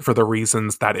enjoy it for the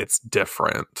reasons that it's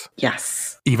different.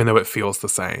 Yes. Even though it feels the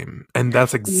same. And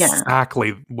that's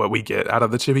exactly what we get out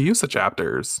of the Chibiusa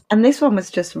chapters. And this one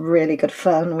was just really good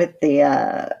fun with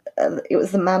the it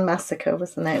was the Man Massacre,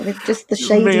 wasn't it? With just the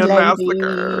shady Man lady.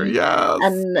 Massacre, yes.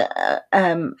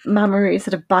 And Mamoru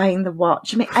sort of buying the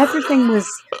watch. I mean, everything was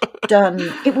done.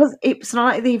 It's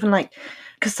not even like,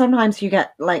 because sometimes you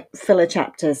get like filler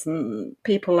chapters and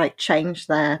people like change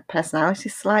their personality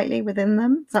slightly within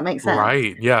them. Does that make sense?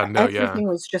 Right. Yeah. No. Everything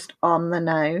was just on the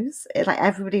nose. Like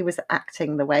everybody was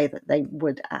acting the way that they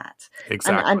would act.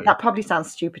 Exactly. And that probably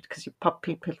sounds stupid because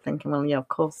people thinking, well, yeah, of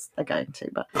course they're going to.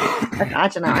 But I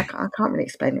don't know. I can't really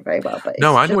explain it very well. But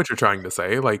no, I know what you're trying to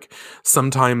say. Like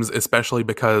sometimes, especially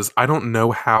because I don't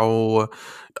know how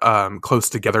close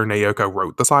together Naoko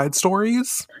wrote the side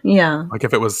stories. Yeah. Like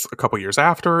if it was a couple years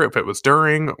after, if it was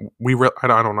during, I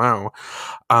don't know.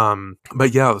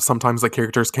 But yeah, sometimes the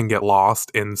characters can get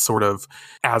lost in sort of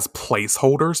as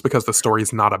placeholders because the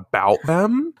story's not about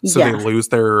them. So they lose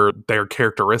their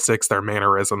characteristics, their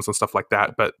mannerisms and stuff like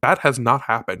that. But that has not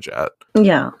happened yet.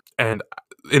 Yeah. And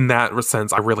in that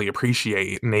sense, I really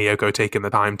appreciate Naoko taking the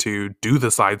time to do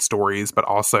the side stories, but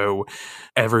also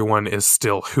everyone is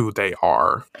still who they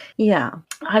are. Yeah,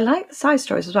 I like the side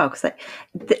stories as well because,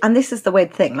 and this is the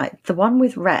weird thing, like the one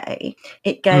with Rei,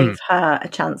 it gave her a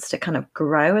chance to kind of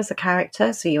grow as a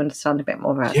character, so you understand a bit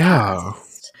more about her past.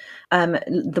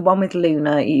 The one with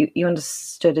Luna, you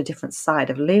understood a different side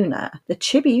of Luna. The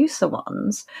Chibiusa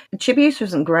ones, Chibiusa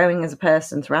isn't growing as a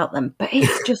person throughout them, but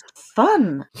it's just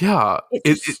fun. Yeah,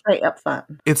 it's straight up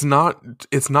fun. It's not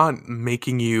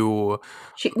making you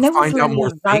find out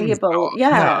more valuable.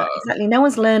 Yeah, exactly. No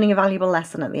one's learning a valuable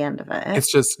lesson at the end of it. It's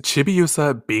just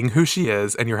Chibiusa being who she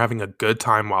is, and you're having a good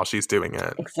time while she's doing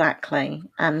it. Exactly,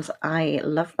 and I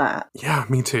love that. Yeah,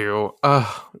 me too.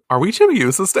 Are we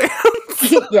Chibiusa stans?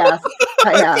 Yes,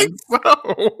 I am. I think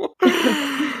so.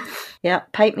 Yeah,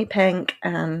 paint me pink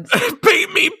and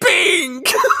paint me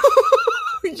pink.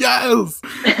 Yes.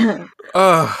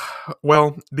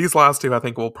 Well, these last two I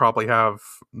think will probably have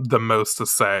the most to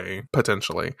say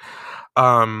potentially.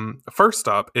 First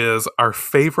up is our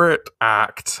favorite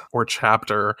act or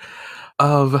chapter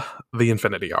of the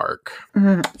Infinity Arc.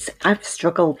 I've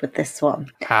struggled with this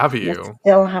one. Have you? I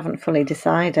still haven't fully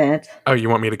decided. Oh, you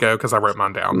want me to go because I wrote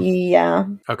mine down? Yeah.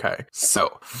 Okay,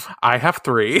 so I have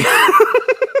 3.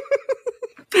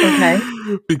 Okay.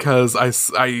 Because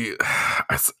I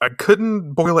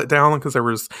couldn't boil it down because there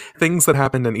was things that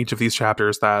happened in each of these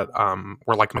chapters that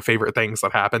were like my favorite things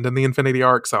that happened in the Infinity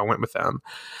Arc, so I went with them.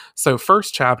 So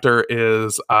first chapter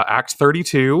is Act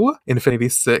 32, Infinity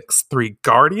 6, 3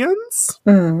 Guardians.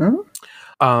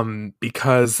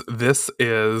 Because this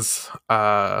is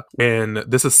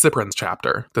Cyprian's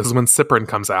chapter. This is when Cyprian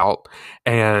comes out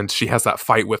and she has that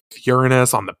fight with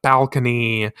Uranus on the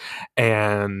balcony,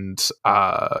 and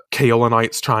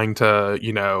Kaolinite's trying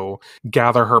to,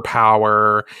 gather her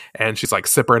power, and she's like,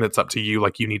 Cyprian, it's up to you,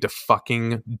 like you need to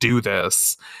fucking do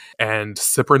this. And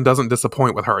Cyprian doesn't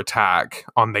disappoint with her attack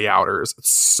on the Outers.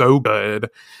 It's so good.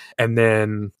 And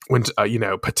then when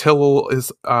Patil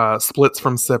is splits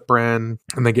from Cyprian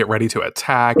and they get ready to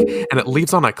attack, and it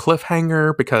leaves on a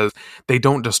cliffhanger because they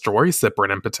don't destroy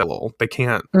Cyprian and Patil. They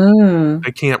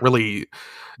can't really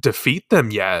defeat them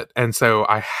yet. And so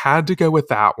I had to go with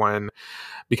that one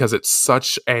because it's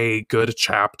such a good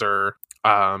chapter.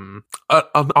 An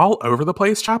all over the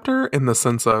place chapter in the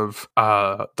sense of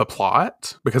the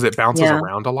plot, because it bounces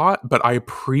around a lot, but I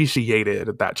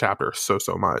appreciated that chapter so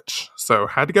much. So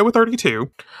had to go with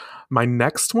 32. My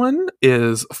next one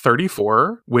is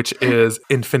 34, which is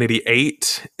Infinity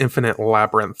 8, Infinite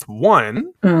Labyrinth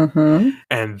 1.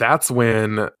 And that's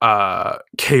when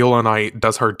Kaolinite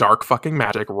does her dark fucking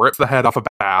magic, rips the head off a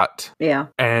bat,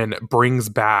 and brings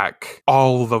back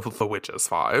all of the Witches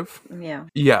 5.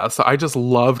 Yeah, so I just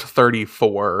loved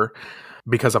 34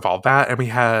 because of all that. And we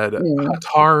had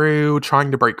Hataru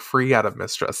trying to break free out of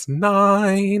Mistress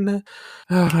 9.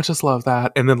 I just love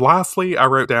that. And then lastly, I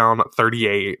wrote down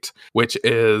 38, which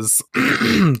is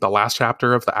the last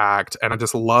chapter of the act. And I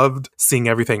just loved seeing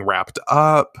everything wrapped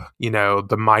up.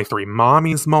 The My Three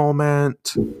Mommies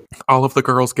moment. All of the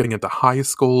girls getting into high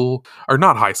school. Or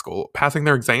not high school. Passing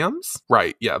their exams?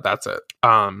 Right. Yeah, that's it.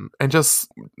 And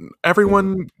just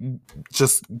everyone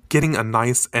just getting a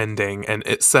nice ending. And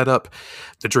it set up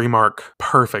the dream arc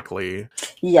perfectly.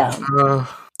 Yeah.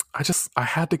 I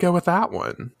had to go with that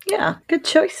one. Yeah, good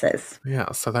choices.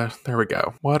 Yeah, so there we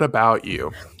go. What about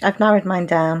you? I've narrowed mine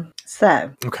down.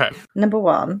 So, okay. Number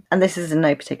 1, and this is in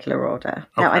no particular order.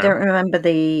 Now, I don't remember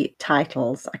the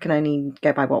titles. I can only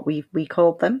go by what we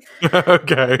called them.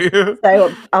 Okay.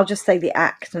 So I'll just say the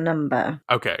act number.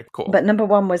 Okay, cool. But number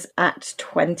 1 was Act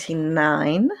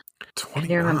 29. 29. Can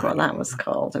you remember what that was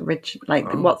called?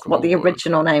 What the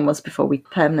original name was before we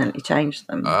permanently changed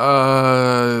them?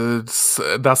 That's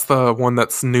the one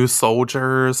that's New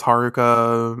Soldiers,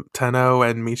 Haruka Tenno,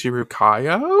 and Michiru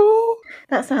Kaio?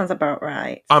 That sounds about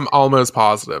right. I'm almost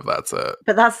positive that's it.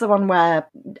 But that's the one where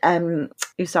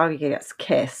Usagi gets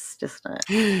kissed, isn't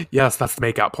it? Yes, that's the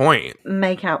make-out point.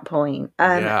 Make-out point.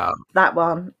 Yeah. That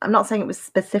one. I'm not saying it was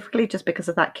specifically just because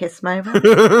of that kiss moment,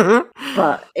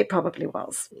 but it probably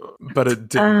was. But it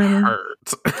didn't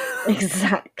hurt.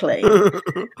 Exactly.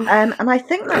 And I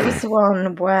think that was the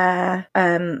one where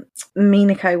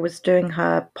Minako was doing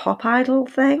her pop idol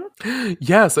thing.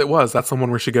 Yes, it was. That's the one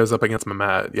where she goes up against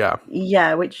Mehmet. Yeah.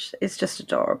 Yeah, which is just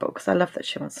adorable because I love that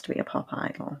she wants to be a pop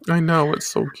idol. I know, it's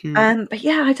so cute. But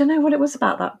yeah, I don't know what it was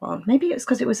about that one. Maybe it was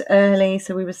because it was early,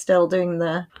 so we were still doing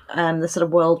the sort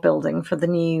of world building for the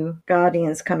new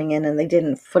Guardians coming in, and they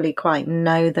didn't fully quite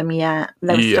know them yet.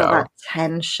 There was still that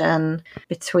tension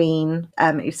between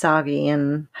Usagi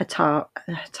and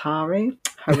Hataru.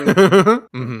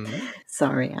 Mm-hmm.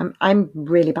 Sorry, I'm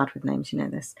really bad with names. You know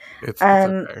this. It's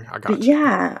okay. I got you.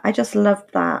 Yeah, I just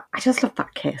loved that. I just loved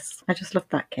that kiss. I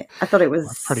thought it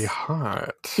was pretty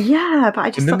hot. Yeah, but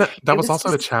I just. And then that was also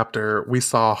the chapter we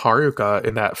saw Haruka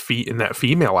in that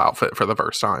female outfit for the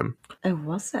first time. Oh,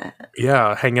 was it?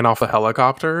 Yeah, hanging off a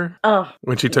helicopter. Oh,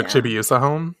 when she took Chibiusa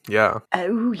home. Yeah.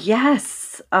 Oh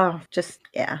yes. Oh, just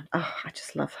yeah. Oh, I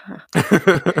just love her.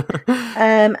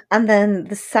 And then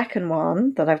the second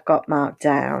one that I've got marked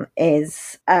down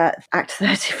is Act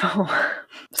 34.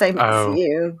 Same as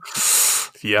you.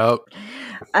 Yep.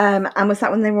 And was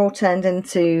that when they were all turned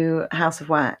into House of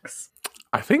Wax?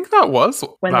 I think that was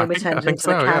when they were turned into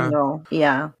the candle.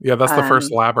 Yeah. Yeah, that's the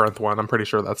first Labyrinth one. I'm pretty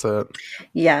sure that's it.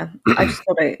 Yeah, I just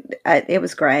thought it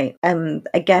was great.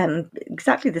 Again,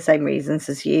 exactly the same reasons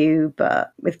as you,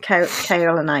 but with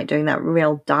Kaoru and I doing that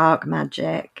real dark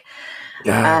magic.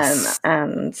 Yes.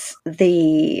 And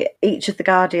each of the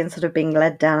Guardians sort of being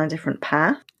led down a different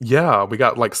path. Yeah, we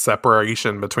got like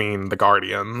separation between the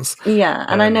Guardians. Yeah,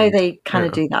 and I know they kind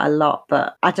of do that a lot,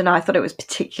 but I don't know, I thought it was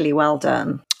particularly well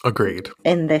done. Agreed.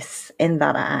 In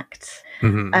that act.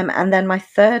 Mm-hmm. And then my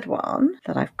third one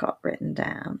that I've got written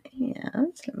down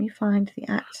is, let me find the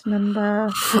act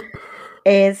number,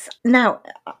 is, now,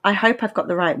 I hope I've got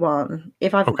the right one.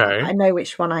 I know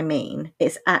which one I mean.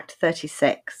 It's Act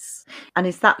 36. And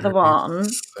is that the one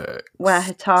where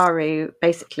Hataru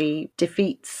basically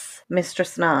defeats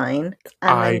Mistress 9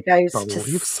 and then goes to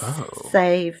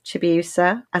save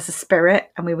Chibiusa as a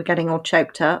spirit, and we were getting all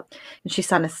choked up, and she's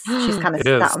kind of sat on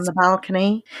the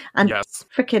balcony, and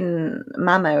freaking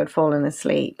Mamo had fallen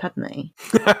asleep, hadn't he?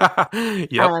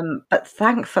 Yep. But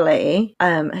thankfully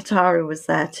Hataru was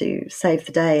there to save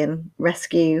the day and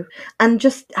rescue, and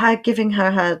just her giving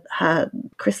her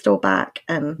crystal back,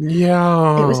 and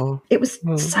it was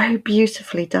so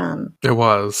beautifully done. It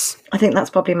was. I think that's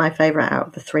probably my favourite out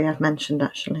of the three I've mentioned,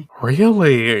 actually.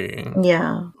 Really?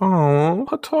 Yeah. Oh,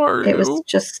 Hataru. It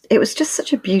was just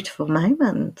such a beautiful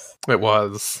moment. It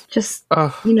was. Just,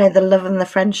 the love and the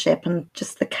friendship and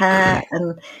just the care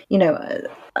and,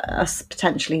 us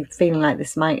potentially feeling like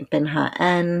this might have been her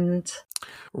end.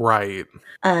 Right.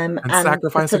 And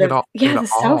sacrificing it all. Yeah, the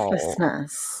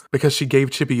selflessness. Because she gave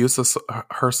Chibiusa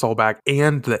her soul back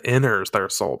and the Inners their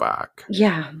soul back.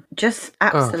 Yeah, just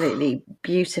absolutely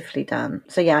beautifully done.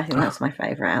 So yeah, I think that's my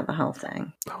favourite out of the whole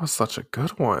thing. That was such a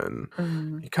good one.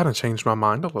 You kind of changed my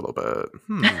mind a little bit.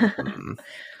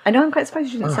 I know, I'm quite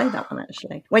surprised you didn't say that one,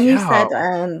 actually. When you said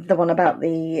the one about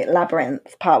the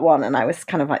Labyrinth, part 1, and I was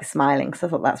kind of like smiling because I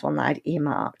thought that's one that I'd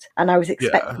earmarked. And I was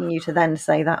expecting you to then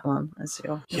say that one as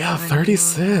your... Yeah,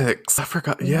 36. I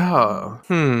forgot. Yeah.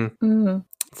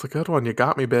 It's a good one. You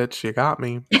got me, bitch. You got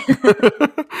me.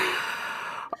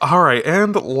 All right.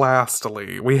 And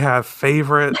lastly, we have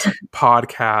favorite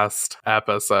podcast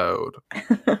episode.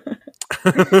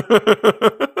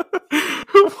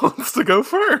 Who wants to go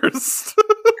first?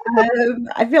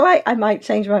 I feel like I might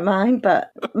change my mind,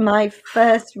 but my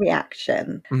first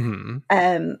reaction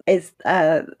is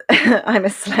I'm a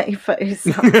slave for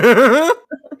Usagi.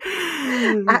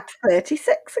 Act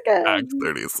 36 again. Act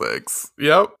 36.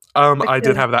 Yep. I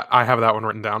did have that. I have that one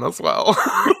written down as well.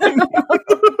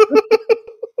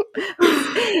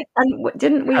 And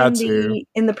didn't we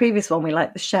in the previous one we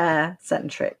liked the Cher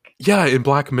centric? Yeah, in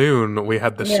Black Moon we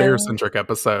had the Cher centric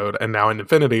episode, and now in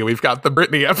Infinity we've got the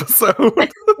Britney episode.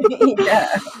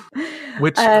 Yeah.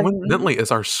 Which coincidentally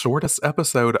is our shortest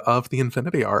episode of the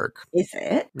Infinity Arc. Is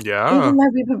it? Yeah. Even though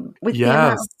we were with the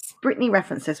amount of Britney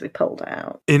references we pulled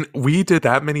out. And we did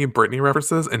that many Britney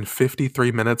references in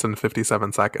 53 minutes and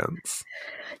 57 seconds.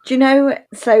 Do you know,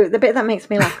 so the bit that makes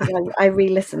me laugh is I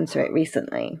re-listened to it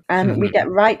recently, and we get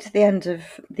right to the end of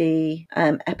the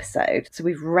episode, so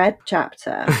we've read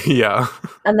chapter. Yeah.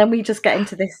 And then we just get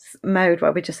into this mode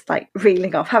where we're just like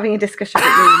reeling off, having a discussion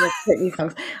with Britney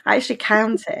songs. I actually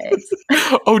counted.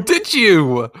 Oh, did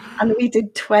you? And we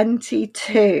did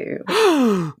 22.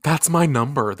 That's my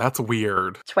number. That's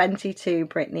weird. 22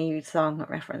 Britney song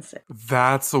references.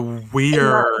 That's weird.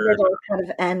 That little kind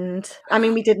of end. I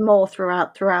mean, we did more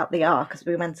throughout the arc as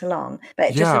we went along,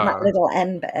 but just in that little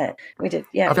end bit, we did.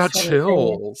 Yeah, I've got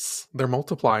chills. They're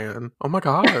multiplying. Oh my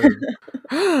god!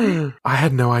 I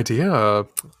had no idea.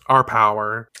 Our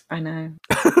power. I know.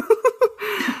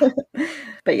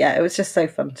 But yeah, it was just so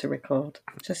fun to record.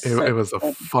 It was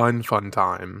a fun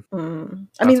time.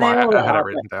 I mean, I had it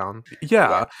written down.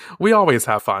 Yeah, we always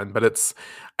have fun, but it's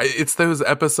those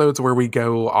episodes where we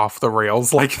go off the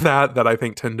rails like that I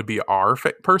think tend to be our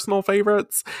personal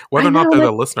favorites. Whether or not they're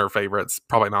the listener favorites,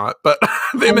 probably not, but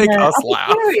they make us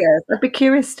laugh. I'd be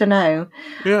curious to know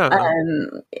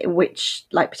which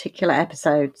particular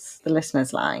episodes the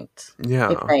listeners liked.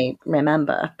 Yeah, if they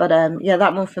remember. But yeah,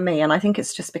 that one for me, and I think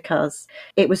it's just because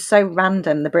it was so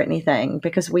random, the Britney thing,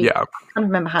 because I can't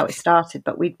remember how it started,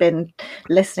 but we'd been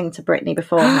listening to Britney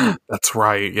before. That's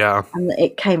right, yeah. And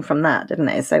it came from that, didn't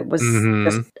it? So it was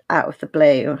just out of the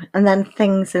blue. And then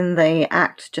things in the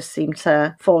act just seemed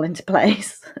to fall into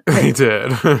place. They did.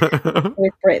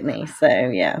 With Britney. So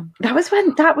yeah. That was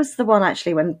the one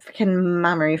actually when freaking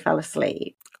Mamoru fell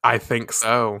asleep. I think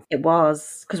so. It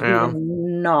was, because we were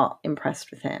not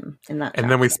impressed with him in that chapter. And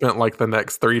then we spent the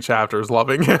next 3 chapters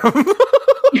loving him.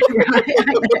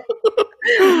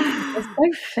 It's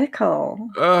so fickle.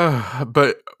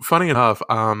 But funny enough,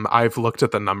 I've looked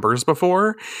at the numbers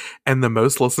before, and the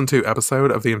most listened to episode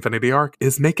of the Infinity Arc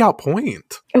is Makeout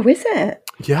Point. Oh, is it?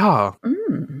 Yeah.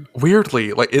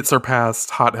 Weirdly, it surpassed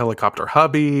Hot Helicopter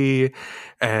Hubby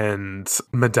and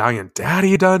Medallion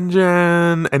Daddy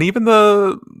Dungeon, and even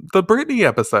the Britney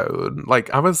episode.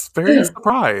 I was very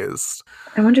surprised.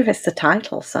 I wonder if it's the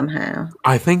title somehow.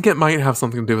 I think it might have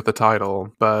something to do with the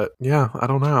title, but yeah, I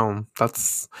don't know.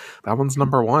 That one's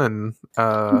number 1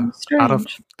 out of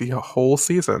the whole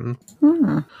season.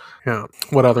 Yeah.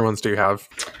 What other ones do you have?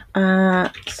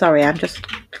 Sorry, I'm just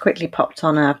quickly popped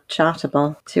on a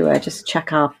Chartable to just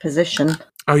check our position.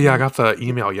 Oh yeah, I got the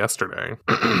email yesterday.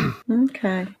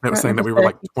 Okay. It was saying that we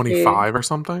were 25 or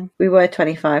something. We were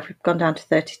 25. We've gone down to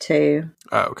 32.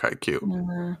 Oh, okay, cute.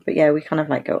 But yeah, we kind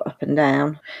of go up and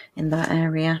down in that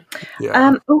area.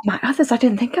 Yeah. My others. I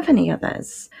didn't think of any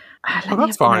others.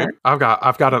 That's fine. I've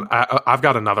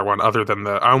got another one other than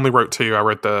I only wrote 2. I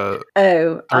wrote the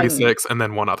 36 and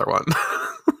then one other one.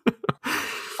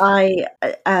 I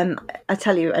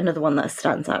tell you another one that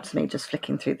stands out to me just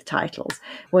flicking through the titles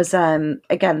was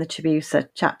again the Chibiusa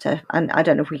chapter, and I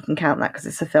don't know if we can count that because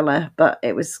it's a filler, but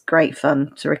it was great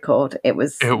fun to record. It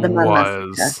was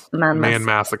Man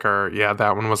Massacre. Yeah,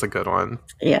 that one was a good one.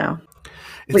 Yeah.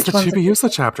 It's the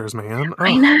Chibiusa chapters, man.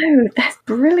 I know, that's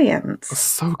brilliant.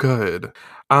 So good.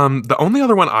 The only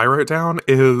other one I wrote down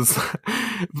is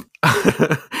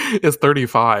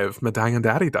 35, Medallion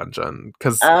Daddy Dungeon,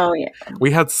 because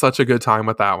we had such a good time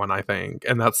with that one, I think,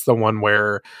 and that's the one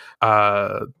where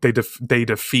they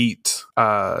defeat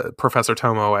Professor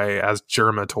Tomoe as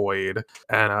Germatoid,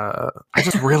 and I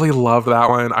just really love that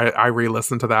one. I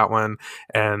re-listened to that one,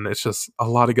 and it's just a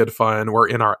lot of good fun. We're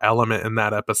in our element in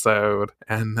that episode,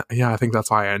 and yeah, I think that's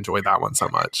why I enjoyed that one so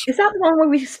much. Is that the one where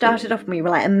we started off and we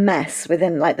were a mess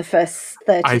within the first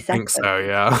 30 seconds? I think so,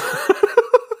 yeah.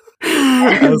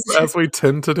 as we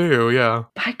tend to do, yeah.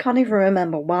 I can't even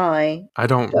remember why. I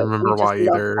don't remember why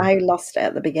either. I lost it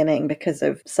at the beginning because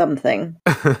of something.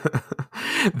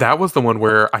 That was the one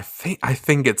where I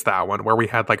think it's that one where we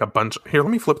had a bunch. Here,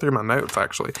 let me flip through my notes,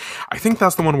 actually. I think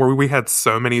that's the one where we had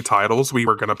so many titles we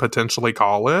were going to potentially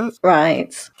call it.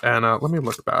 Right. And let me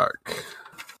look back.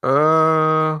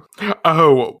 I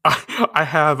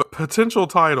have potential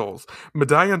titles: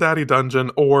 Medallion Daddy Dungeon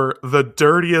or The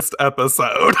Dirtiest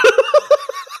Episode.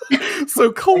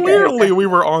 So clearly we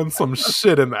were on some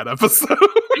shit in that episode.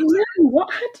 I know. What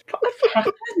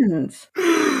happened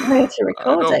to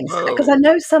recording? Because I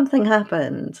know something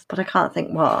happened, but I can't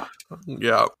think what.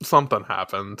 Yeah, something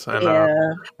happened. And,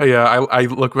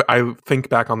 I think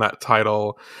back on that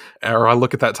title, or I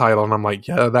look at that title and I'm like,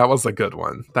 yeah, that was a good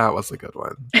one. That was a good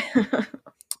one.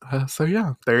 So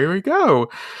yeah, there we go.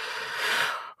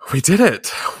 We did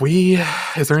it.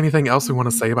 Is there anything else we want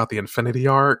to say about the Infinity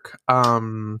arc?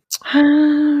 I'll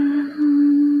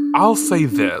say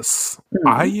this.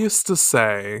 I used to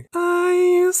say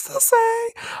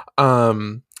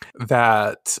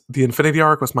that the Infinity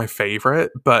arc was my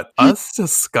favorite, but us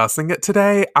discussing it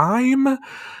today, I'm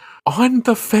on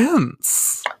the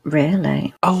fence.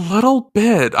 Really? A little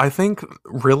bit. I think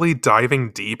really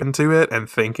diving deep into it and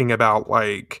thinking about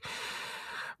like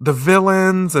the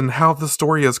villains and how the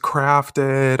story is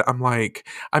crafted. I'm like,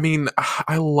 I mean,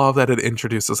 I love that it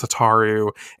introduces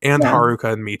Hataru and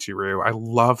Haruka and Michiru. I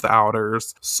love the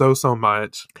Outers so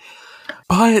much.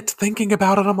 But thinking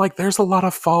about it, I'm like, there's a lot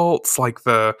of faults. Like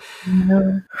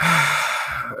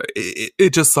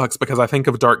it just sucks because I think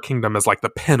of Dark Kingdom as like the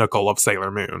pinnacle of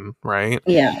Sailor Moon, right?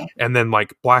 Yeah. And then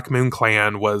like Black Moon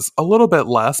Clan was a little bit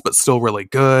less, but still really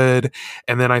good.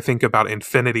 And then I think about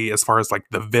Infinity as far as like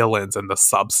the villains and the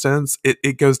substance.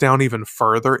 It goes down even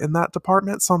further in that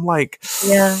department. So I'm like,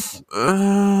 is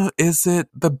it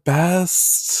the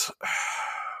best?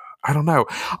 I don't know.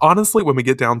 Honestly, when we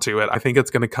get down to it, I think it's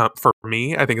going to come, for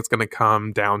me, I think it's going to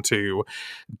come down to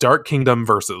Dark Kingdom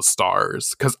versus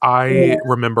Stars. Because I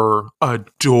remember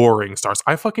adoring Stars.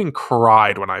 I fucking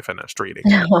cried when I finished reading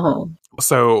it.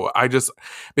 So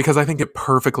because I think it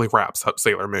perfectly wraps up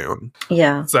Sailor Moon.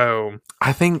 Yeah. So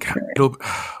I think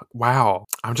wow.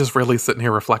 I'm just really sitting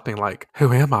here reflecting like,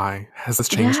 who am I? Has this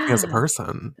changed me as a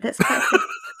person? That's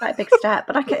quite a big step.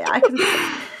 But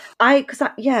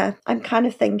I'm kind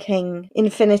of thinking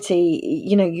Infinity,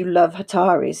 you love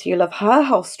Hataru, so you love her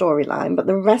whole storyline, but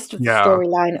the rest of the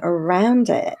storyline around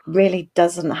it really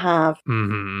doesn't have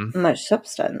much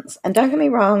substance. And don't get me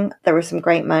wrong, there were some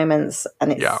great moments,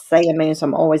 and it's Sailor Moon, so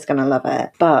I'm always going to love it.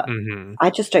 But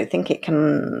I just don't think it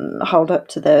can hold up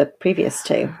to the previous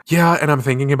two. Yeah, and I'm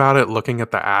thinking about it, looking at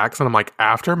the acts, and I'm like,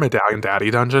 after Medallion Daddy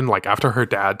Dungeon, like after her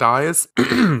dad dies,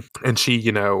 and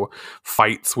she,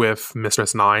 fights with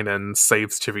Mistress Nine and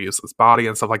saves Chibiusa's body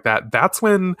and stuff like that, that's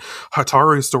when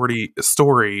Hataru's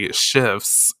story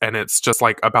shifts, and it's just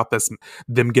like about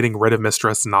them getting rid of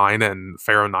Mistress Nine and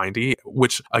Pharaoh 90,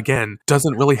 which again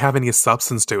doesn't really have any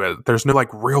substance to it. There's no like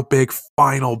real big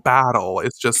final battle.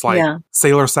 It's just like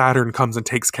Sailor Saturn comes and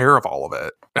takes care of all of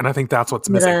it, and I think that's what's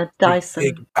missing. The Dyson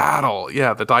big battle,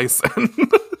 the Dyson.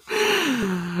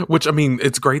 Which, I mean,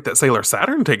 it's great that Sailor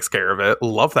Saturn takes care of it.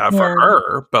 Love that for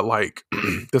her. But, like,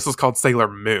 this is called Sailor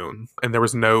Moon, and there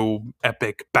was no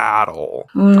epic battle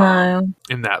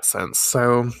in that sense.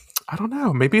 So, I don't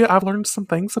know. Maybe I've learned some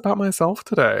things about myself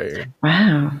today.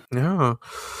 Wow. Yeah.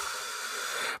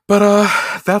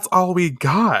 But that's all we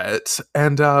got.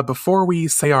 And before we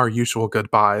say our usual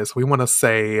goodbyes, we want to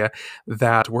say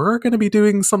that we're going to be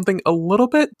doing something a little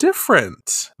bit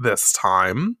different this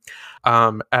time.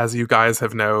 As you guys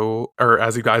know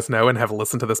and have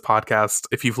listened to this podcast,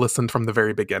 if you've listened from the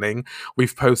very beginning,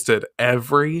 we've posted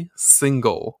every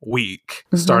single week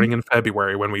starting in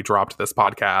February when we dropped this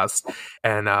podcast.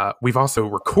 And we've also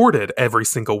recorded every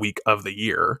single week of the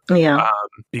year. Yeah.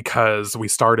 Because we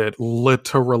started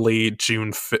literally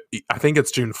June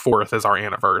 4th is our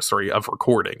anniversary of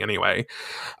recording anyway.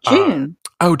 June?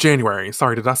 January.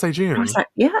 Sorry, did I say June? I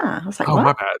was like, oh, what?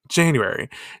 My bad. January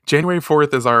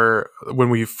 4th is when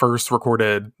we first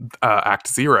recorded Act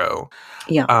Zero.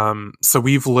 Yeah. So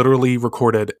we've literally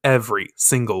recorded every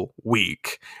single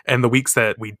week. And the weeks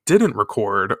that we didn't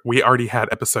record, we already had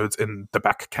episodes in the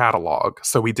back catalog.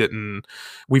 So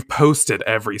we've posted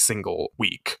every single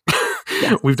week.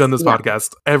 Yes. We've done this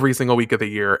podcast every single week of the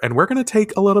year, and we're going to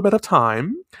take a little bit of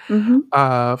time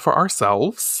for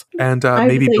ourselves and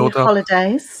maybe build up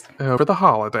holidays over the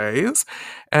holidays.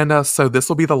 And so this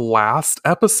will be the last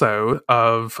episode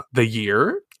of the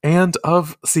year and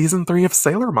of season 3 of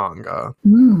Sailor Manga.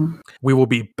 We will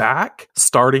be back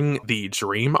starting the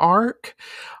Dream arc.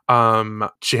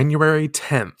 January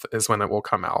 10th is when it will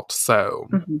come out. So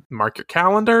mark your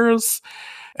calendars.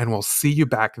 And we'll see you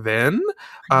back then.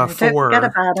 Don't forget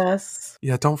about us.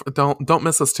 Yeah, don't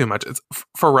miss us too much. It's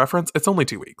for reference. It's only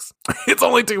 2 weeks. It's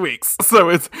only 2 weeks, so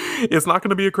it's not going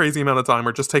to be a crazy amount of time.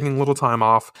 We're just taking a little time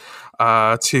off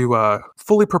to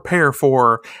fully prepare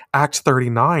for Act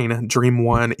 39, Dream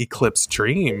 1, Eclipse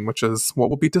Dream, which is what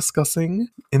we'll be discussing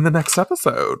in the next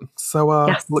episode.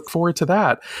 So look forward to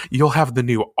that. You'll have the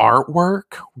new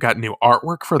artwork. We got new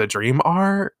artwork for the Dream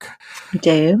arc. We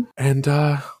do. And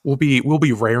we'll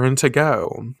be raring to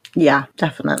go. Yeah,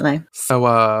 definitely.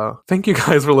 So thank you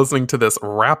guys for listening to this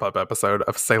wrap-up episode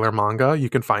of Sailor Manga. You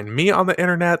can find me on the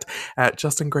internet at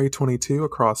JustinGray22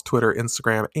 across Twitter,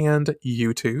 Instagram, and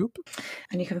YouTube.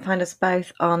 And you can find us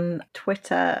both on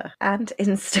Twitter and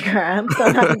Instagram. So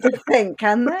I'm having to think,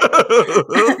 can they?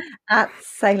 At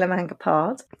Sailor Manga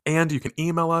Pod. And you can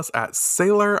email us at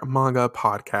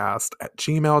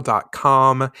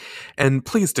sailormangapodcast@gmail.com. And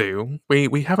please do.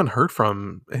 We haven't heard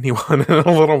from anyone in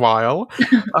a little while.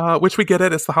 Which we get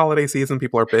it. It's the holiday season.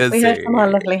 People are busy. We heard from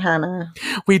our lovely Hannah.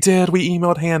 We did. We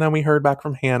emailed Hannah. And we heard back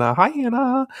from Hannah. Hi,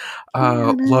 Hannah.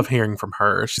 Love hearing from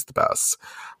her. She's the best.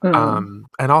 And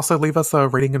also leave us a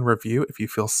rating and review if you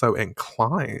feel so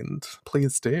inclined.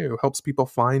 Please do. Helps people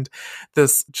find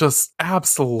this just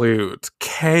absolute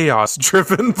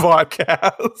chaos-driven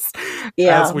podcast.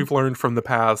 Yeah. As we've learned from the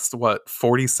past,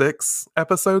 46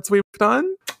 episodes we've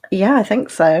done? Yeah, I think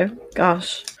so.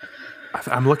 Gosh.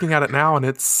 I'm looking at it now, and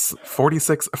it's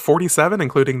 47,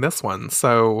 including this one.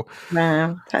 So,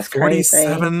 wow, that's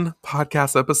 47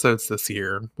 podcast episodes this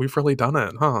year. We've really done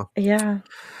it, huh? Yeah.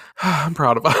 I'm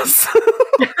proud of us.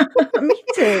 Me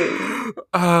too.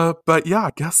 But yeah,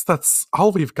 I guess that's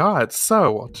all we've got.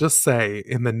 So I'll just say,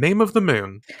 in the name of the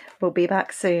moon, we'll be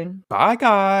back soon. Bye,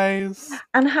 guys.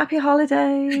 And happy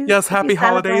holidays. Yes, happy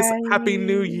holidays. Happy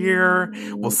New Year.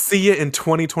 We'll see you in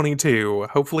 2022.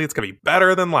 Hopefully it's going to be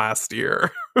better than last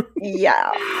year.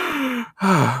 Yeah.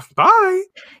 Bye.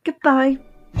 Goodbye.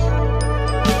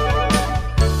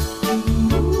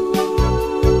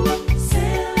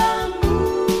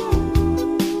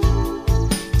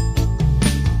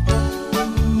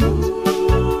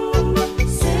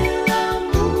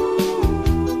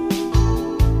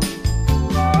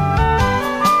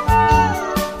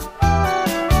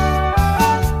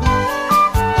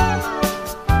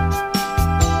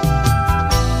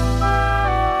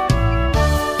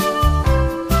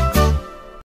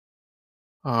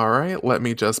 All right, let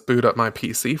me just boot up my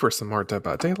PC for some more Dead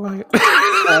by Daylight.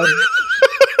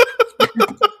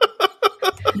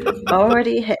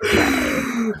 Already hit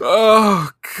play.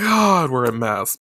 Oh, God, we're a mess.